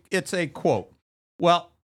 It's a quote. Well,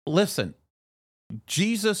 listen.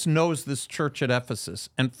 Jesus knows this church at Ephesus,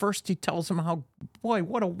 and first he tells them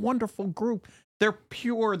what a wonderful group. They're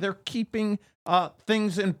pure. They're keeping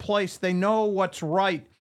things in place. They know what's right,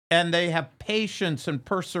 and they have patience and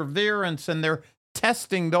perseverance, and they're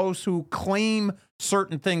testing those who claim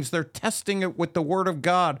certain things. They're testing it with the word of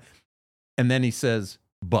God. And then he says,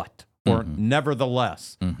 but, or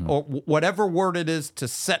nevertheless, or whatever word it is to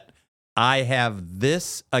set, I have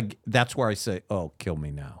this. That's where I say, oh, kill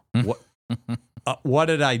me now. What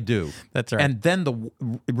did I do? That's right. And then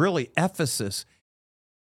really Ephesus,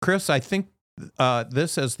 Chris, I think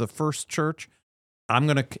this as the first church, I'm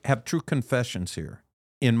going to have true confessions here.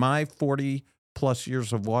 In my 40 plus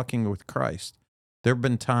years of walking with Christ, there have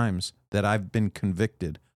been times that I've been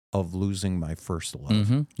convicted of losing my first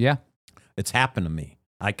love. Yeah. It's happened to me.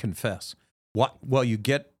 I confess. Well, you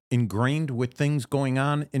get ingrained with things going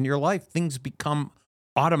on in your life. Things become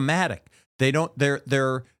automatic.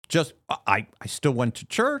 They're just, I still went to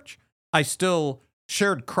church. I still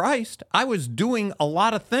shared Christ. I was doing a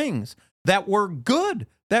lot of things that were good,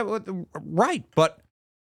 that were right, but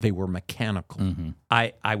they were mechanical.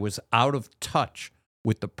 I was out of touch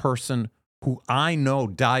with the person who I know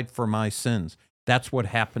died for my sins. That's what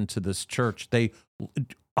happened to this church. It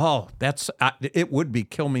would be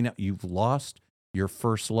kill me now. You've lost your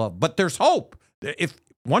first love. But there's hope.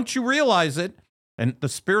 Once you realize it, and the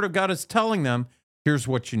Spirit of God is telling them, here's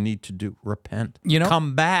what you need to do. Repent.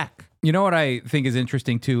 Come back. You know what I think is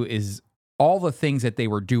interesting too is all the things that they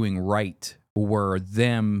were doing right were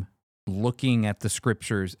them looking at the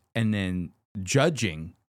scriptures and then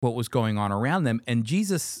judging what was going on around them. And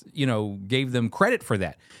Jesus, gave them credit for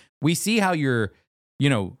that. We see how you're,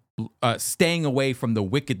 staying away from the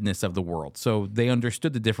wickedness of the world. So they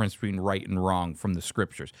understood the difference between right and wrong from the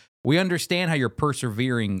scriptures. We understand how you're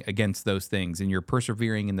persevering against those things and you're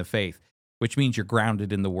persevering in the faith, which means you're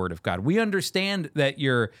grounded in the word of God. We understand that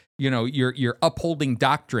you're upholding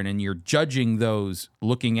doctrine and you're judging those,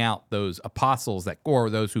 looking out those apostles or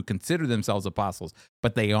those who consider themselves apostles,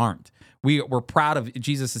 but they aren't. We're proud of,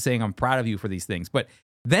 Jesus is saying, I'm proud of you for these things. But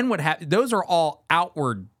then what happens, those are all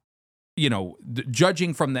outward,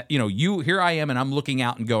 judging from that, here I am and I'm looking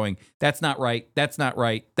out and going, that's not right, that's not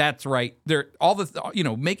right, that's right. They're all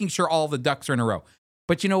the, making sure all the ducks are in a row.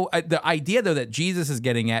 But, the idea, though, that Jesus is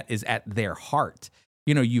getting at is at their heart.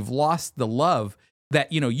 You've lost the love that,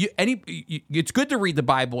 it's good to read the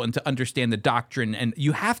Bible and to understand the doctrine, and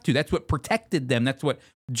you have to. That's what protected them. That's what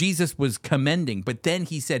Jesus was commending. But then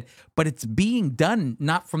he said, but it's being done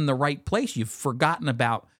not from the right place. You've forgotten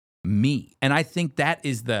about me. And I think that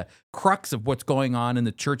is the crux of what's going on in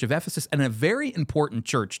the church of Ephesus, and a very important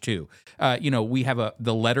church too. We have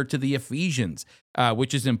the letter to the Ephesians,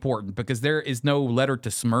 which is important because there is no letter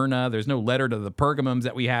to Smyrna. There's no letter to the Pergamums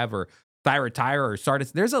that we have, or Thyatira or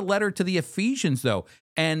Sardis. There's a letter to the Ephesians though.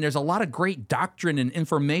 And there's a lot of great doctrine and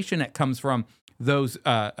information that comes from those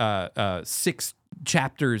 6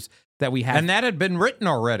 chapters that we have. And that had been written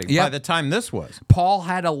already by the time this was. Paul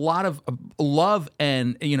had a lot of love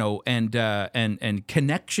and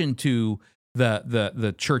connection to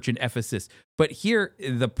the church in Ephesus. But here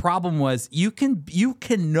the problem was you can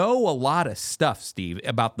know a lot of stuff, Steve,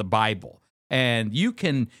 about the Bible. And you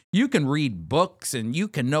can read books and you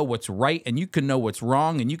can know what's right and you can know what's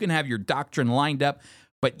wrong and you can have your doctrine lined up,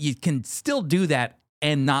 but you can still do that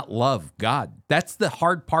and not love God. That's the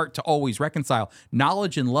hard part to always reconcile.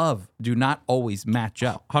 Knowledge and love do not always match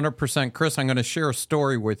up. 100%. Chris, I'm going to share a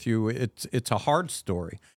story with you. It's a hard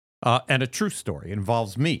story and a true story. It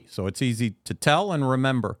involves me, so it's easy to tell and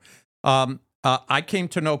remember. I came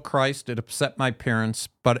to know Christ. It upset my parents,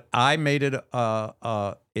 but I made it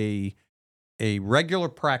a regular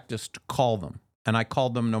practice to call them. And I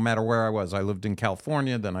called them no matter where I was. I lived in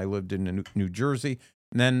California, then I lived in New Jersey,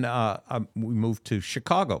 and then we moved to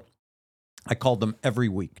Chicago. I called them every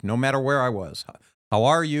week, no matter where I was. How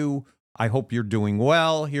are you? I hope you're doing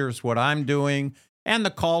well. Here's what I'm doing. And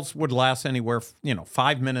the calls would last anywhere,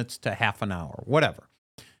 5 minutes to half an hour, whatever.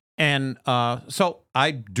 And so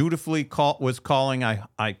I dutifully was calling.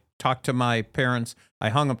 I talked to my parents. I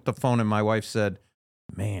hung up the phone, and my wife said,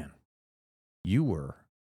 "Man, you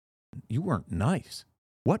weren't nice.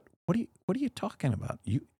 What are you talking about?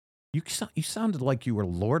 You sounded like you were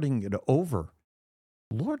lording it over.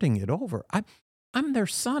 I'm their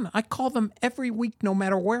son. I call them every week, no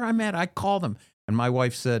matter where I'm at. I call them." And my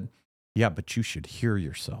wife said, "Yeah, but you should hear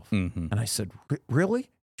yourself." Mm-hmm. And I said,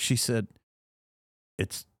 "Really?" She said,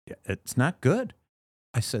 It's not good."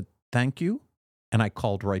 I said, "Thank you." And I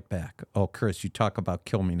called right back. "Oh, Chris, you talk about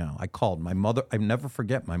kill me now." I called my mother. I never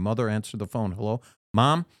forget. My mother answered the phone. "Hello,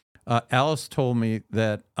 Mom. Alice told me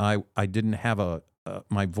that I didn't have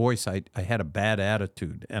my voice. I had a bad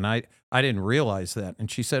attitude, and I didn't realize that."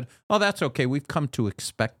 And she said, "Oh, that's okay. We've come to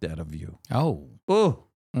expect that of you." Oh,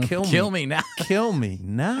 Kill me now. Kill me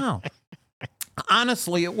now.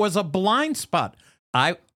 Honestly, it was a blind spot.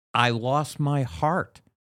 I lost my heart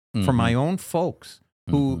for my own folks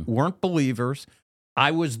who weren't believers.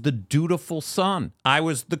 I was the dutiful son. I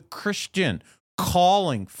was the Christian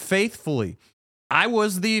calling faithfully. I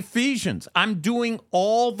was the Ephesians. I'm doing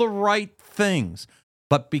all the right things.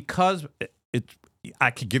 But because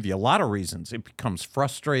I could give you a lot of reasons. It becomes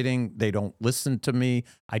frustrating. They don't listen to me.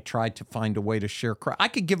 I tried to find a way to share Christ. I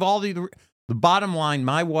could give all the bottom line.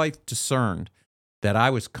 My wife discerned that I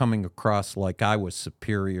was coming across like I was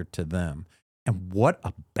superior to them. And what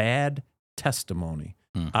a bad testimony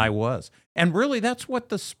I was. And really, that's what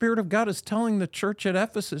the Spirit of God is telling the church at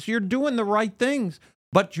Ephesus. You're doing the right things,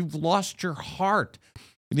 but you've lost your heart.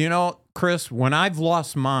 Chris, when I've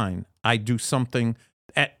lost mine, I do something,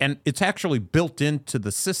 and it's actually built into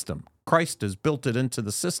the system. Christ has built it into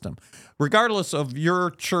the system. Regardless of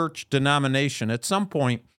your church denomination, at some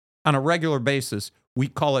point, on a regular basis, we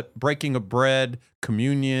call it breaking of bread,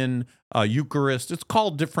 communion, Eucharist. It's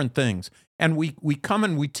called different things. And we come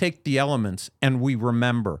and we take the elements and we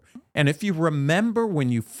remember. And if you remember when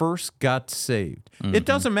you first got saved, it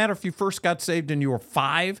doesn't matter if you first got saved and you were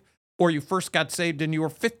 5 or you first got saved and you were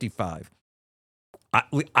 55.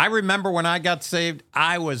 I remember when I got saved,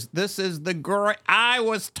 I was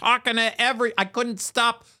talking to I couldn't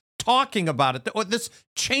stop talking about it. This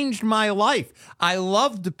changed my life. I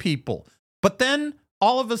loved the people. But then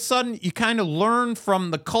all of a sudden, you kind of learn from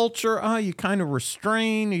the culture. You kind of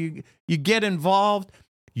restrain. You get involved.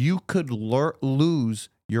 You could lose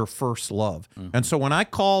your first love. And so when I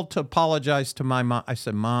called to apologize to my mom, I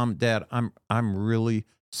said, "Mom, Dad, I'm really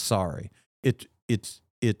sorry. It's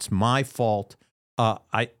my fault.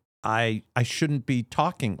 I shouldn't be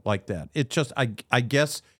talking like that. It just I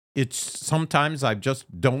guess it's sometimes I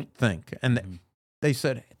just don't think." And they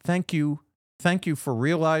said, "Thank you for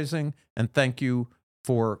realizing, and thank you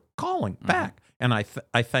for calling back." And I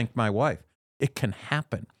thank my wife. It can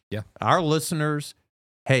happen. Yeah. Our listeners,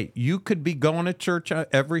 hey, you could be going to church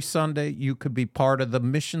every Sunday. You could be part of the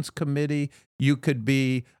missions committee. You could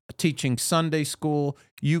be teaching Sunday school.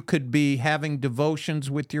 You could be having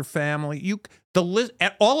devotions with your family.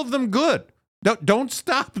 All of them good. Don't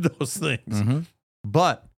stop those things.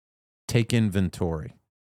 But take inventory.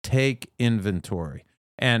 Take inventory.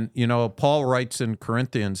 And, Paul writes in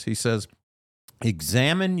Corinthians, he says,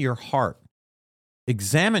 "Examine your heart.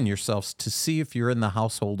 Examine yourselves to see if you're in the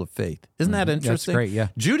household of faith." Isn't that interesting? That's great, yeah.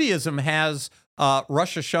 Judaism has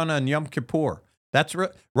Rosh Hashanah and Yom Kippur. That's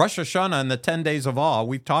Rosh Hashanah and the 10 days of awe.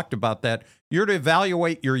 We've talked about that. You're to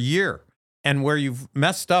evaluate your year. And where you've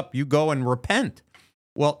messed up, you go and repent.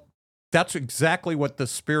 Well, that's exactly what the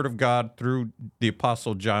Spirit of God through the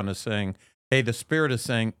Apostle John is saying. Hey, the Spirit is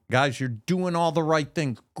saying, guys, you're doing all the right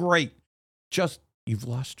things. Great. Just, you've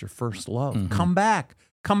lost your first love. Come back.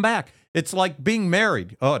 Come back. It's like being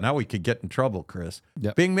married. Oh, now we could get in trouble, Chris.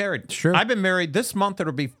 Yep. Being married. Sure. I've been married this month.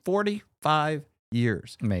 It'll be 25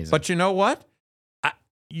 years. Amazing. But you know what?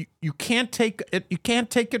 You can't take it. You can't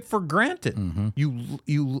take it for granted.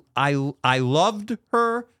 I loved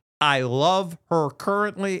her. I love her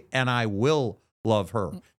currently, and I will love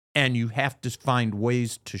her. And you have to find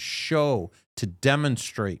ways to show, to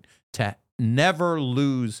demonstrate, to never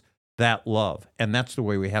lose that love. And that's the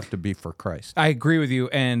way we have to be for Christ. I agree with you.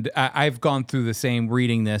 And I've gone through the same,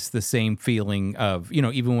 reading this, the same feeling of,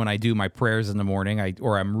 even when I do my prayers in the morning,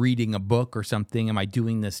 or I'm reading a book or something, am I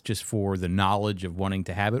doing this just for the knowledge of wanting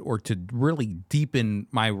to have it, or to really deepen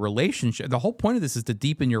my relationship? The whole point of this is to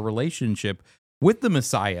deepen your relationship with the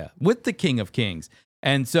Messiah, with the King of Kings.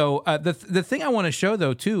 And so the thing I want to show,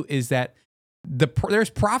 though, too, is that there's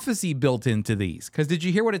prophecy built into these. Because did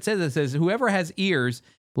you hear what it says? It says, whoever has ears,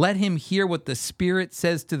 let him hear what the Spirit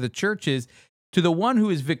says to the churches. To the one who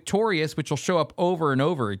is victorious, which will show up over and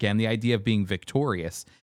over again, the idea of being victorious,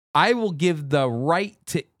 I will give the right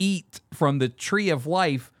to eat from the tree of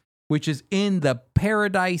life, which is in the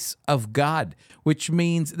paradise of God, which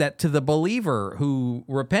means that to the believer who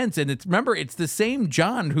repents, and it's the same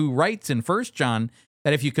John who writes in 1 John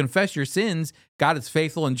that if you confess your sins, God is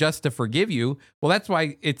faithful and just to forgive you. Well, that's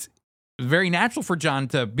why it's very natural for John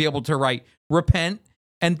to be able to write, repent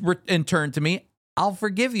and turn to me, I'll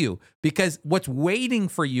forgive you. Because what's waiting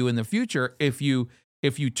for you in the future, if you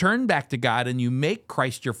turn back to God and you make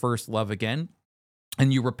Christ your first love again,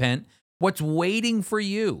 and you repent, what's waiting for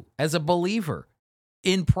you as a believer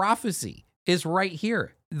in prophecy is right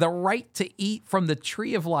here. The right to eat from the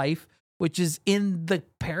tree of life, which is in the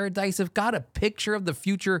paradise of God, a picture of the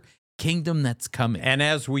future kingdom that's coming. And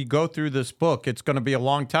as we go through this book, it's going to be a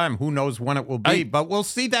long time. Who knows when it will be, but we'll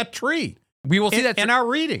see that tree. We will see that in our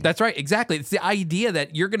reading. That's right. Exactly. It's the idea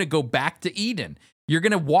that you're going to go back to Eden. You're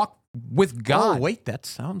going to walk with God. Oh, wait, that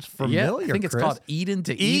sounds familiar. Yeah, I think it's Chris. called Eden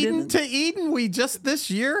to Eden. Eden to Eden. We just this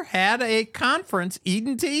year had a conference,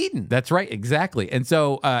 Eden to Eden. That's right. Exactly. And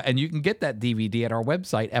so, and you can get that DVD at our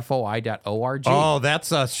website, foi.org. Oh,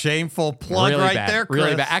 that's a shameful plug really right bad, there, Chris.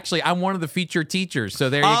 Really bad. Actually, I'm one of the featured teachers. So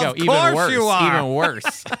there you go. Of course you are. Even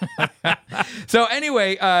worse. So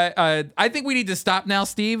anyway, I think we need to stop now,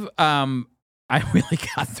 Steve. I really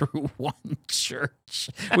got through one church.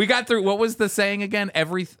 We got through, what was the saying again?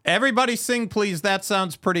 Everybody sing, please. That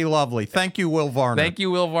sounds pretty lovely. Thank you, Will Varner. Thank you,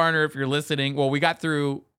 Will Varner, if you're listening. Well, we got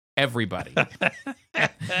through everybody.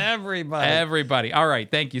 Everybody. All right.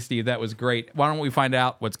 Thank you, Steve. That was great. Why don't we find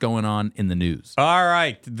out what's going on in the news? All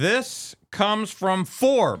right. This comes from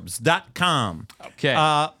Forbes.com.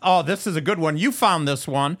 Okay. This is a good one. You found this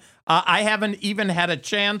one. I haven't even had a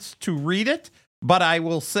chance to read it, but I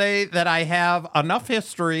will say that I have enough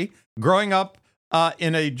history growing up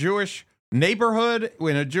in a Jewish neighborhood,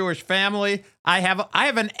 in a Jewish family. I have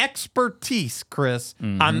an expertise, Chris,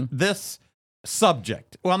 on this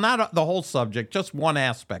subject. Well, not the whole subject, just one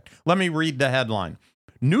aspect. Let me read the headline.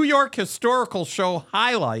 New York Historical Show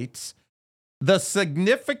highlights the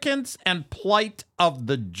significance and plight of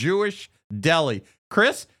the Jewish deli.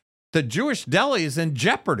 Chris, the Jewish deli is in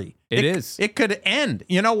jeopardy. It is. It could end.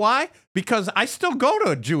 You know why? Because I still go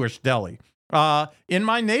to a Jewish deli. In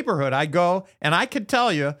my neighborhood, I go, and I can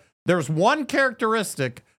tell you there's one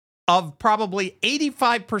characteristic of probably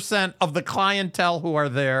 85% of the clientele who are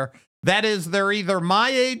there. That is, they're either my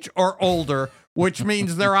age or older, which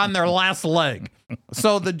means they're on their last leg.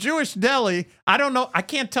 So the Jewish deli, I don't know. I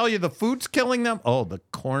can't tell you the food's killing them. Oh, the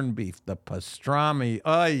corned beef, the pastrami.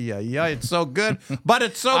 It's so good, but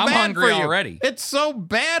it's so I'm bad hungry for you. already. It's so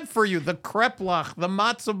bad for you. The kreplach, the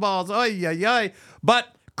matzo balls.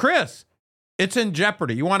 But Chris, it's in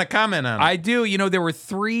jeopardy. You want to comment on it? I do. You know, there were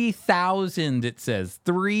 3,000, it says,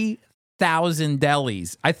 3,000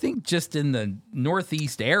 delis, I think, just in the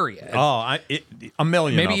Northeast area. Oh, a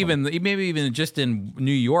million. Maybe even just in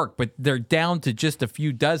New York, but they're down to just a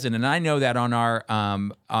few dozen. And I know that on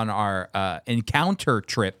our encounter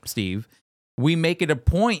trip, Steve, we make it a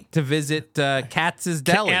point to visit Katz's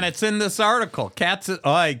Deli, and it's in this article.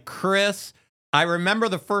 Chris, I remember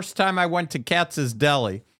the first time I went to Katz's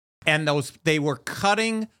Deli, and they were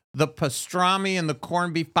cutting the pastrami and the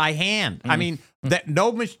corned beef by hand. I mean,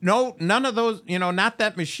 none of those, not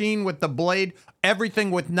that machine with the blade,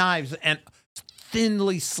 everything with knives and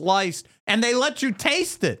thinly sliced, and they let you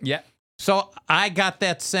taste it. Yeah. So I got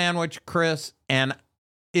that sandwich, Chris, and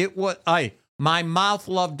it was, my mouth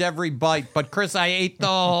loved every bite, but Chris, I ate the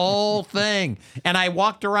whole thing. And I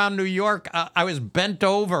walked around New York. I was bent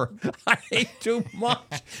over. I ate too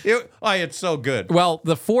much. It's so good. Well,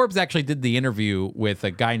 the Forbes actually did the interview with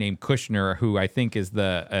a guy named Kushner, who I think is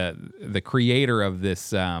the creator of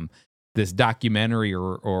this documentary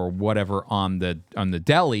or whatever on the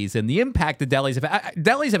delis and the impact the delis have had.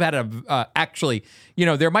 Delis have had actually,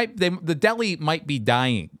 the deli might be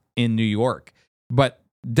dying in New York, but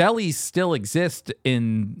delis still exist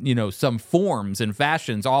in, some forms and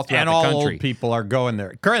fashions all throughout the country. And all old people are going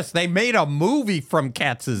there. Chris, they made a movie from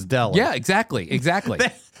Katz's Deli. Yeah, exactly.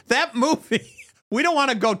 That movie, we don't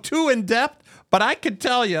want to go too in depth, but I could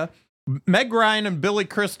tell you, Meg Ryan and Billy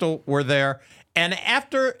Crystal were there. And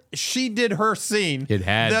after she did her scene, It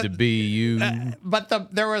had to be you.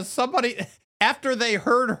 There was somebody after they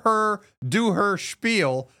heard her do her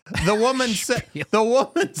spiel. The woman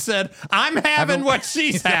said, "I'm having what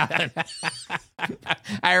she's having."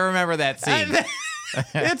 I remember that scene.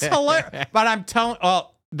 It's hilarious. But I'm telling,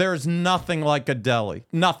 there's nothing like a deli.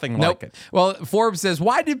 Nothing like it. Well, Forbes says,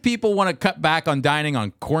 why do people want to cut back on dining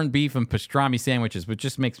on corned beef and pastrami sandwiches, which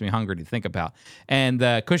just makes me hungry to think about? And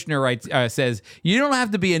Kushner writes, says, you don't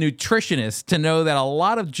have to be a nutritionist to know that a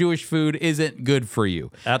lot of Jewish food isn't good for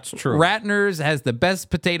you. That's true. Ratner's has the best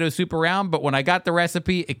potato soup around, but when I got the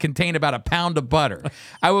recipe, it contained about a pound of butter.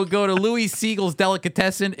 I would go to Louis Siegel's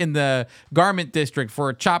Delicatessen in the Garment District for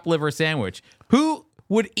a chopped liver sandwich. Who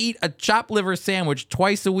would eat a chopped liver sandwich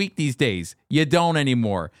twice a week these days? You don't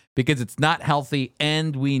anymore because it's not healthy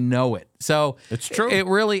and we know it. So it's true. It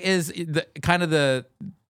really is the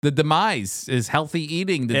demise is healthy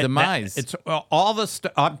eating. Demise. It's all the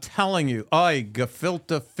stuff. I'm telling you,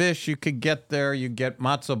 gefilte fish you could get there. You get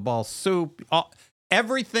matzo ball soup.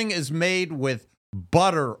 Everything is made with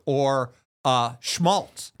butter or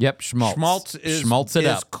schmaltz. Yep, schmaltz. Schmaltz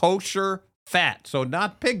is kosher fat, so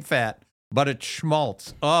not pig fat. But it's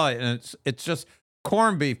schmaltz. And it's just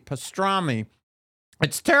corned beef, pastrami.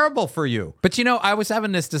 It's terrible for you. But I was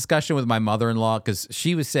having this discussion with my mother-in-law because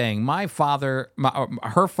she was saying her father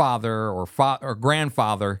or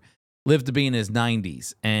grandfather lived to be in his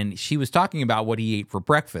 90s, and she was talking about what he ate for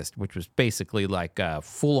breakfast, which was basically like a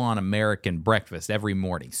full-on American breakfast every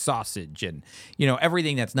morning, sausage and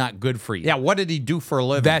everything that's not good for you. Yeah, what did he do for a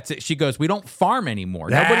living? That's it. She goes, we don't farm anymore.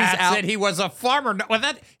 Nobody's out. He was a farmer.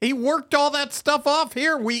 He worked all that stuff off.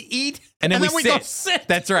 Here we eat, and then we go sit.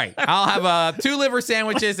 That's right. I'll have 2 liver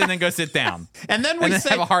sandwiches and then go sit down. And then we say,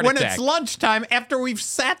 have a heart when attack. It's lunchtime, after we've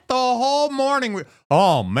sat the whole morning,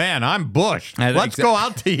 oh man, I'm bushed. Let's go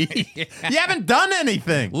out to eat. You haven't done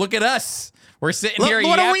anything. Look at us. We're sitting here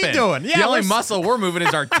What yapping. are we doing? The only muscle we're moving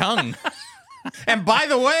is our tongue. And by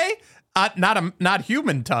the way, not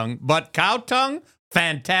human tongue, but cow tongue.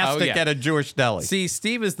 Fantastic at a Jewish deli. See,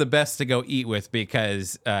 Steve is the best to go eat with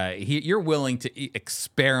because you're willing to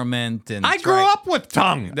experiment and. I grew up with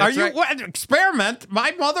tongue. That's right. What, experiment?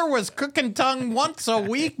 My mother was cooking tongue once a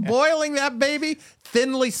week, boiling that baby,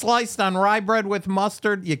 thinly sliced on rye bread with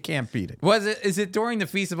mustard. You can't beat it. Is it during the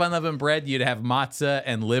Feast of Unleavened Bread you'd have matzah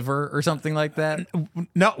and liver or something like that?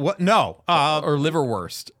 No. Or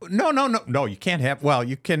liverwurst? No. You can't have. Well,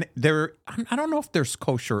 you can. I don't know if there's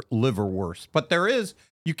kosher liverwurst, but there is.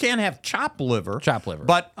 You can't have chopped liver.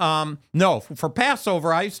 But no, for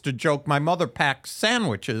Passover, I used to joke my mother packed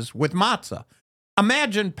sandwiches with matzah.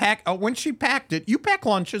 Imagine when she packed it, you pack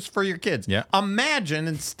lunches for your kids. Yeah. Imagine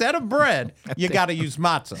instead of bread, you got to use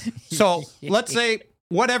matzah. So let's say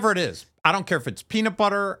whatever it is. I don't care if it's peanut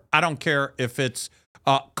butter. I don't care if it's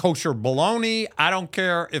kosher bologna. I don't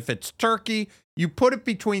care if it's turkey. You put it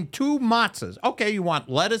between 2 matzahs. Okay, you want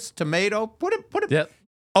lettuce, tomato. Put it. Yep.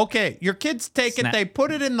 Okay, your kids take it, they put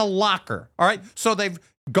it in the locker, all right? So they've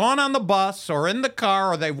gone on the bus or in the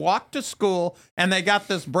car or they walked to school and they got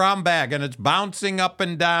this brown bag and it's bouncing up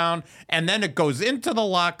and down and then it goes into the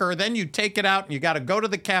locker. Then you take it out and you got to go to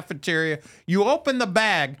the cafeteria. You open the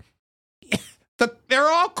bag, they're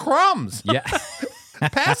all crumbs. Yeah.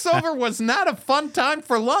 Passover was not a fun time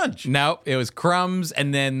for lunch. No, it was crumbs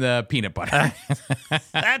and then the peanut butter.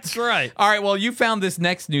 That's right. All right, well, you found this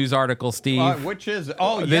next news article, Steve. Which is,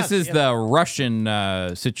 this is the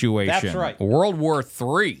Russian situation. That's right. World War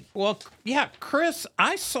III. Well, yeah, Chris,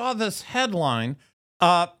 I saw this headline.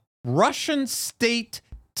 Russian state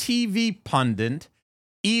TV pundit,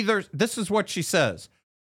 this is what she says,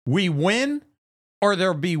 we win or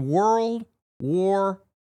there'll be World War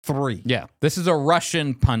III. Yeah, this is a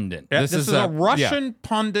Russian pundit. This is a Russian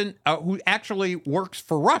pundit who actually works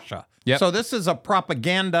for Russia. Yep. So this is a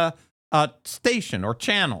propaganda station or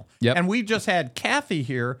channel. Yep. And we just had Kathy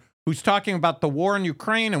here who's talking about the war in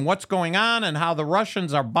Ukraine and what's going on and how the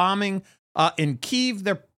Russians are bombing in Kyiv.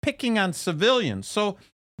 They're picking on civilians. So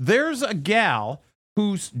there's a gal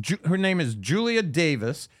her name is Julia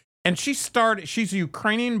Davis, and she's a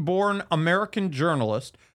Ukrainian-born American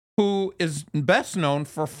journalist who is best known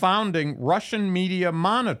for founding Russian Media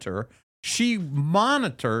Monitor she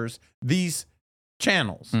monitors these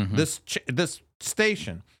channels, this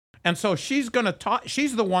station. And so she's going to talk.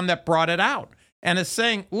 She's the one that brought it out and is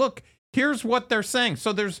saying, look, here's what they're saying.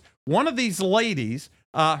 So there's one of these ladies.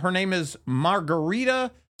 Her name is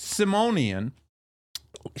Margarita Simonian.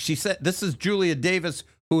 She said, this is Julia Davis,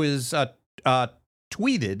 who is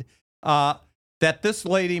tweeted that this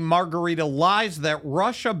lady, Margarita, lies that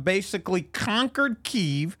Russia basically conquered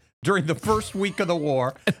Kyiv during the first week of the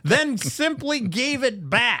war, then simply gave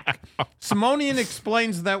it back. Simonian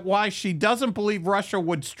explains that why she doesn't believe Russia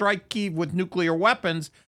would strike Kyiv with nuclear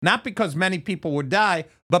weapons, not because many people would die,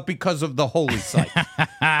 but because of the holy site.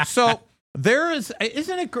 So there is,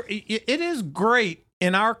 isn't it? It is great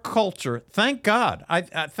in our culture. Thank God. I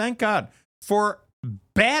thank God for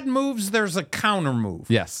bad moves. There's a counter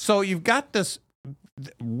move. Yes. So you've got this.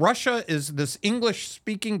 Russia is this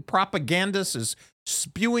English-speaking propagandist is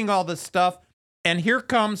spewing all this stuff, and here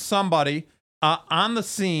comes somebody on the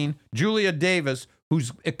scene, Julia Davis,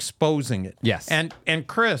 who's exposing it. Yes. And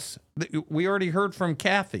Chris, we already heard from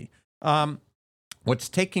Kathy. What's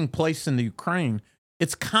taking place in the Ukraine?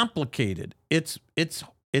 It's complicated. It's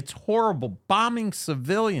horrible. Bombing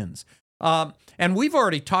civilians, and we've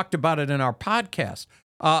already talked about it in our podcast.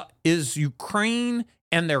 Is Ukraine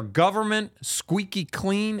and their government squeaky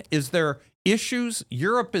clean? Is there issues?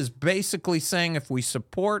 Europe is basically saying if we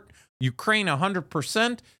support Ukraine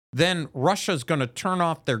 100%, then Russia's going to turn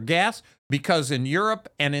off their gas, because in Europe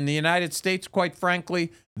and in the United States, quite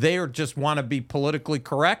frankly, they just want to be politically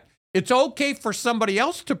correct. It's okay for somebody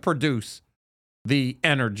else to produce the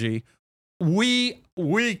energy. We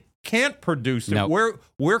can't produce it. Nope.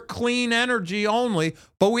 We're clean energy only,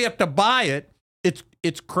 but we have to buy it.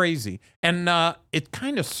 It's crazy. And it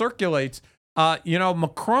kind of circulates.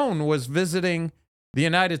 Macron was visiting the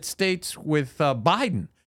United States with Biden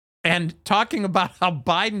and talking about how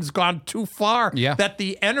Biden's gone too far. Yeah. That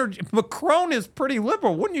the energy, Macron is pretty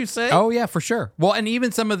liberal, wouldn't you say? Oh, yeah, for sure. Well, and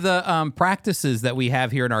even some of the practices that we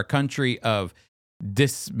have here in our country of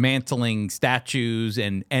dismantling statues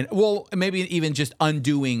and well, maybe even just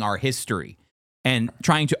undoing our history and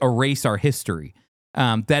trying to erase our history.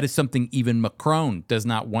 That is something even Macron does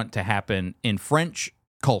not want to happen in French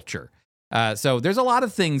culture. So there's a lot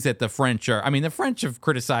of things that the French are. I mean, the French have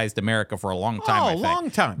criticized America for a long time. I think.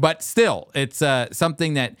 Long time. But still, it's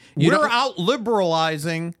something that we're out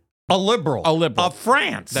liberalizing a liberal of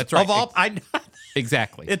France. That's right. Of all,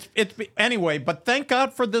 exactly. It's anyway. But thank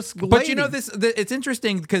God for this lady. But it's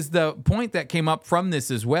interesting because the point that came up from this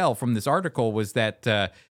as well, from this article, was that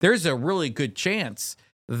there's a really good chance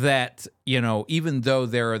that, even though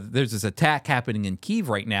there's this attack happening in Kyiv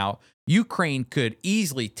right now, Ukraine could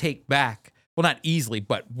easily take back, well, not easily,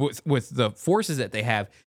 but with the forces that they have,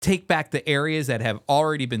 take back the areas that have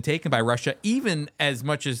already been taken by Russia, even as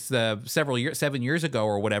much as 7 years ago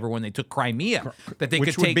or whatever, when they took Crimea, that they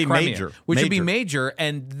could take Crimea, which would be major.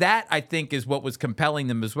 And that, I think, is what was compelling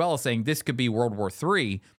them as well, saying this could be World War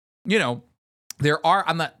III.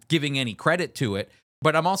 I'm not giving any credit to it,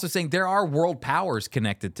 but I'm also saying there are world powers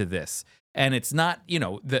connected to this. And it's not,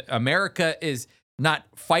 America is not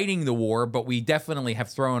fighting the war, but we definitely have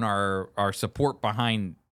thrown our support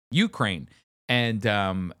behind Ukraine. And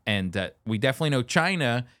we definitely know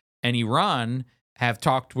China and Iran have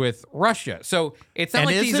talked with Russia. So it's not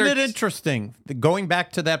like these are... Isn't it interesting, going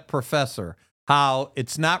back to that professor, how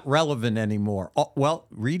it's not relevant anymore? Oh, well,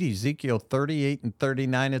 read Ezekiel 38 and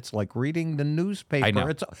 39. It's like reading the newspaper. I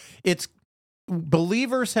know. It's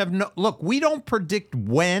believers have no... Look, we don't predict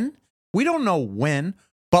when. We don't know when,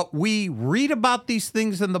 but we read about these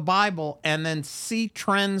things in the Bible and then see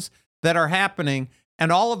trends that are happening,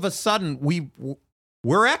 and all of a sudden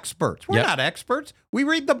we're experts. We're not experts. We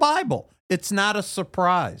read the Bible. It's not a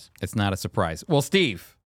surprise. It's not a surprise. Well,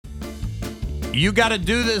 Steve, you got to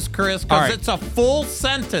do this, Chris, because it's a full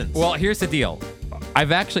sentence. Well, here's the deal.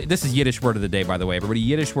 This is Yiddish word of the day, by the way. Everybody,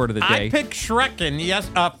 Yiddish word of the day. I picked Schrecken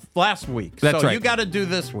last week. That's right. You got to do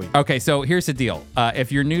this week. Okay, so here's the deal. If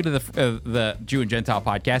you're new to the Jew and Gentile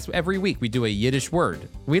podcast, every week we do a Yiddish word.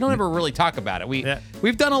 We don't ever really talk about it.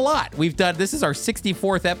 We've done a lot. This is our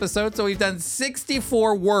 64th episode, so we've done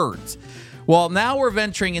 64 words. Well, now we're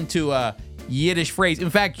venturing into a Yiddish phrase. In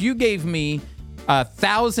fact, you gave me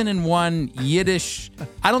 1,001 Yiddish.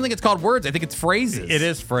 I don't think it's called words. I think it's phrases. It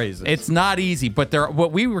is phrases. It's not easy, but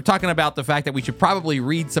what we were talking about, the fact that we should probably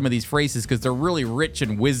read some of these phrases because they're really rich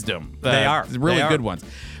in wisdom. They are really good ones.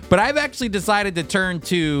 But I've actually decided to turn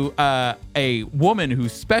to a woman who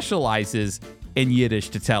specializes in Yiddish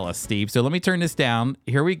to tell us, Steve. So let me turn this down.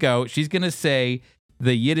 Here we go. She's going to say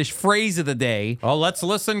the Yiddish phrase of the day. Oh, let's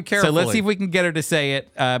listen carefully. So let's see if we can get her to say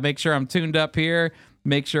it. Make sure I'm tuned up here.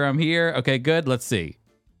 Make sure I'm here. Okay, good. Let's see.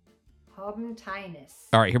 Haben Teines.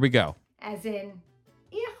 All right, here we go. As in,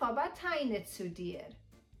 ich habe Teine zu dir.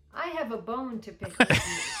 I have a bone to pick with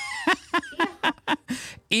you.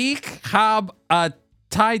 Ich hab a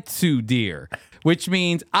tie zu dir, which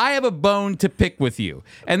means I have a bone to pick with you.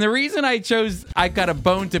 And the reason I chose I got a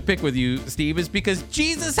bone to pick with you, Steve, is because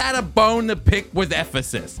Jesus had a bone to pick with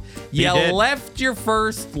Ephesus. You did. left your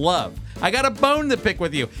first love. I got a bone to pick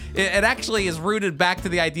with you. It actually is rooted back to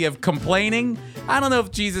the idea of complaining. I don't know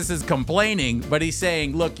if Jesus is complaining, but he's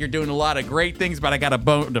saying, look, you're doing a lot of great things, but I got a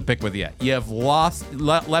bone to pick with you. You have left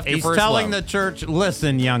your He's first telling love. the church,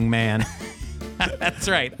 listen, young man. That's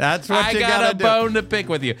right. That's what I you got gotta a do. bone to pick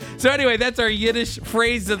with you. So anyway, that's our Yiddish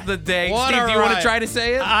phrase of the day. What Steve, a do you want to ride. try to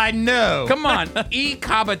say it? I know. Come on. E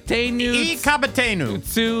kabatenu E kabatenu.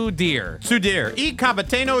 zu dir. Sudir. E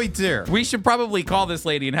kabateno itzir. We should probably call this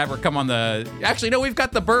lady and have her come on the... Actually, no, we've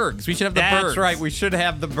got the Bergs. We should have the Bergs. That's right. We should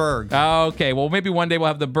have the Berg. Okay, well, maybe one day we'll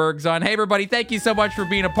have the Bergs on. Hey, everybody, thank you so much for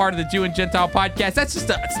being a part of the Jew and Gentile podcast. That's just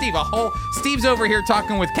Steve's over here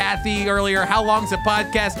talking with Kathy earlier. How long's the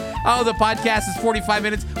podcast? Oh, the podcast is 45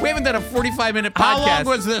 minutes. We haven't done a 45-minute podcast. How long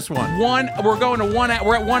was this one? We're going to 1 hour.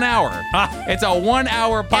 We're at 1 hour. It's a 1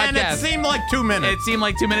 hour podcast. And it seemed like 2 minutes. It seemed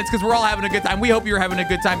like 2 minutes because we're all having a good time. We hope you're having a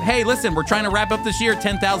good time. Hey, listen, we're trying to wrap up this year,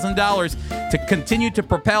 $10,000 to continue to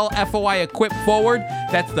propel FOI Equip forward.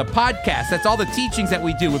 That's the podcast. That's all the teachings that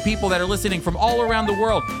we do with people that are listening from all around the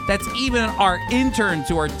world. That's even our interns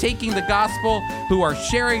who are taking the gospel, who are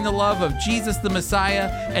sharing the love of Jesus the Messiah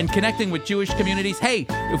and connecting with Jewish communities. Hey,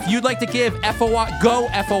 if you'd like to give, FOI, go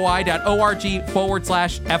foi.org/FOI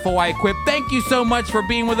Equip. Thank you so much for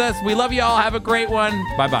being with us. We love you all. Have a great one.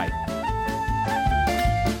 Bye-bye.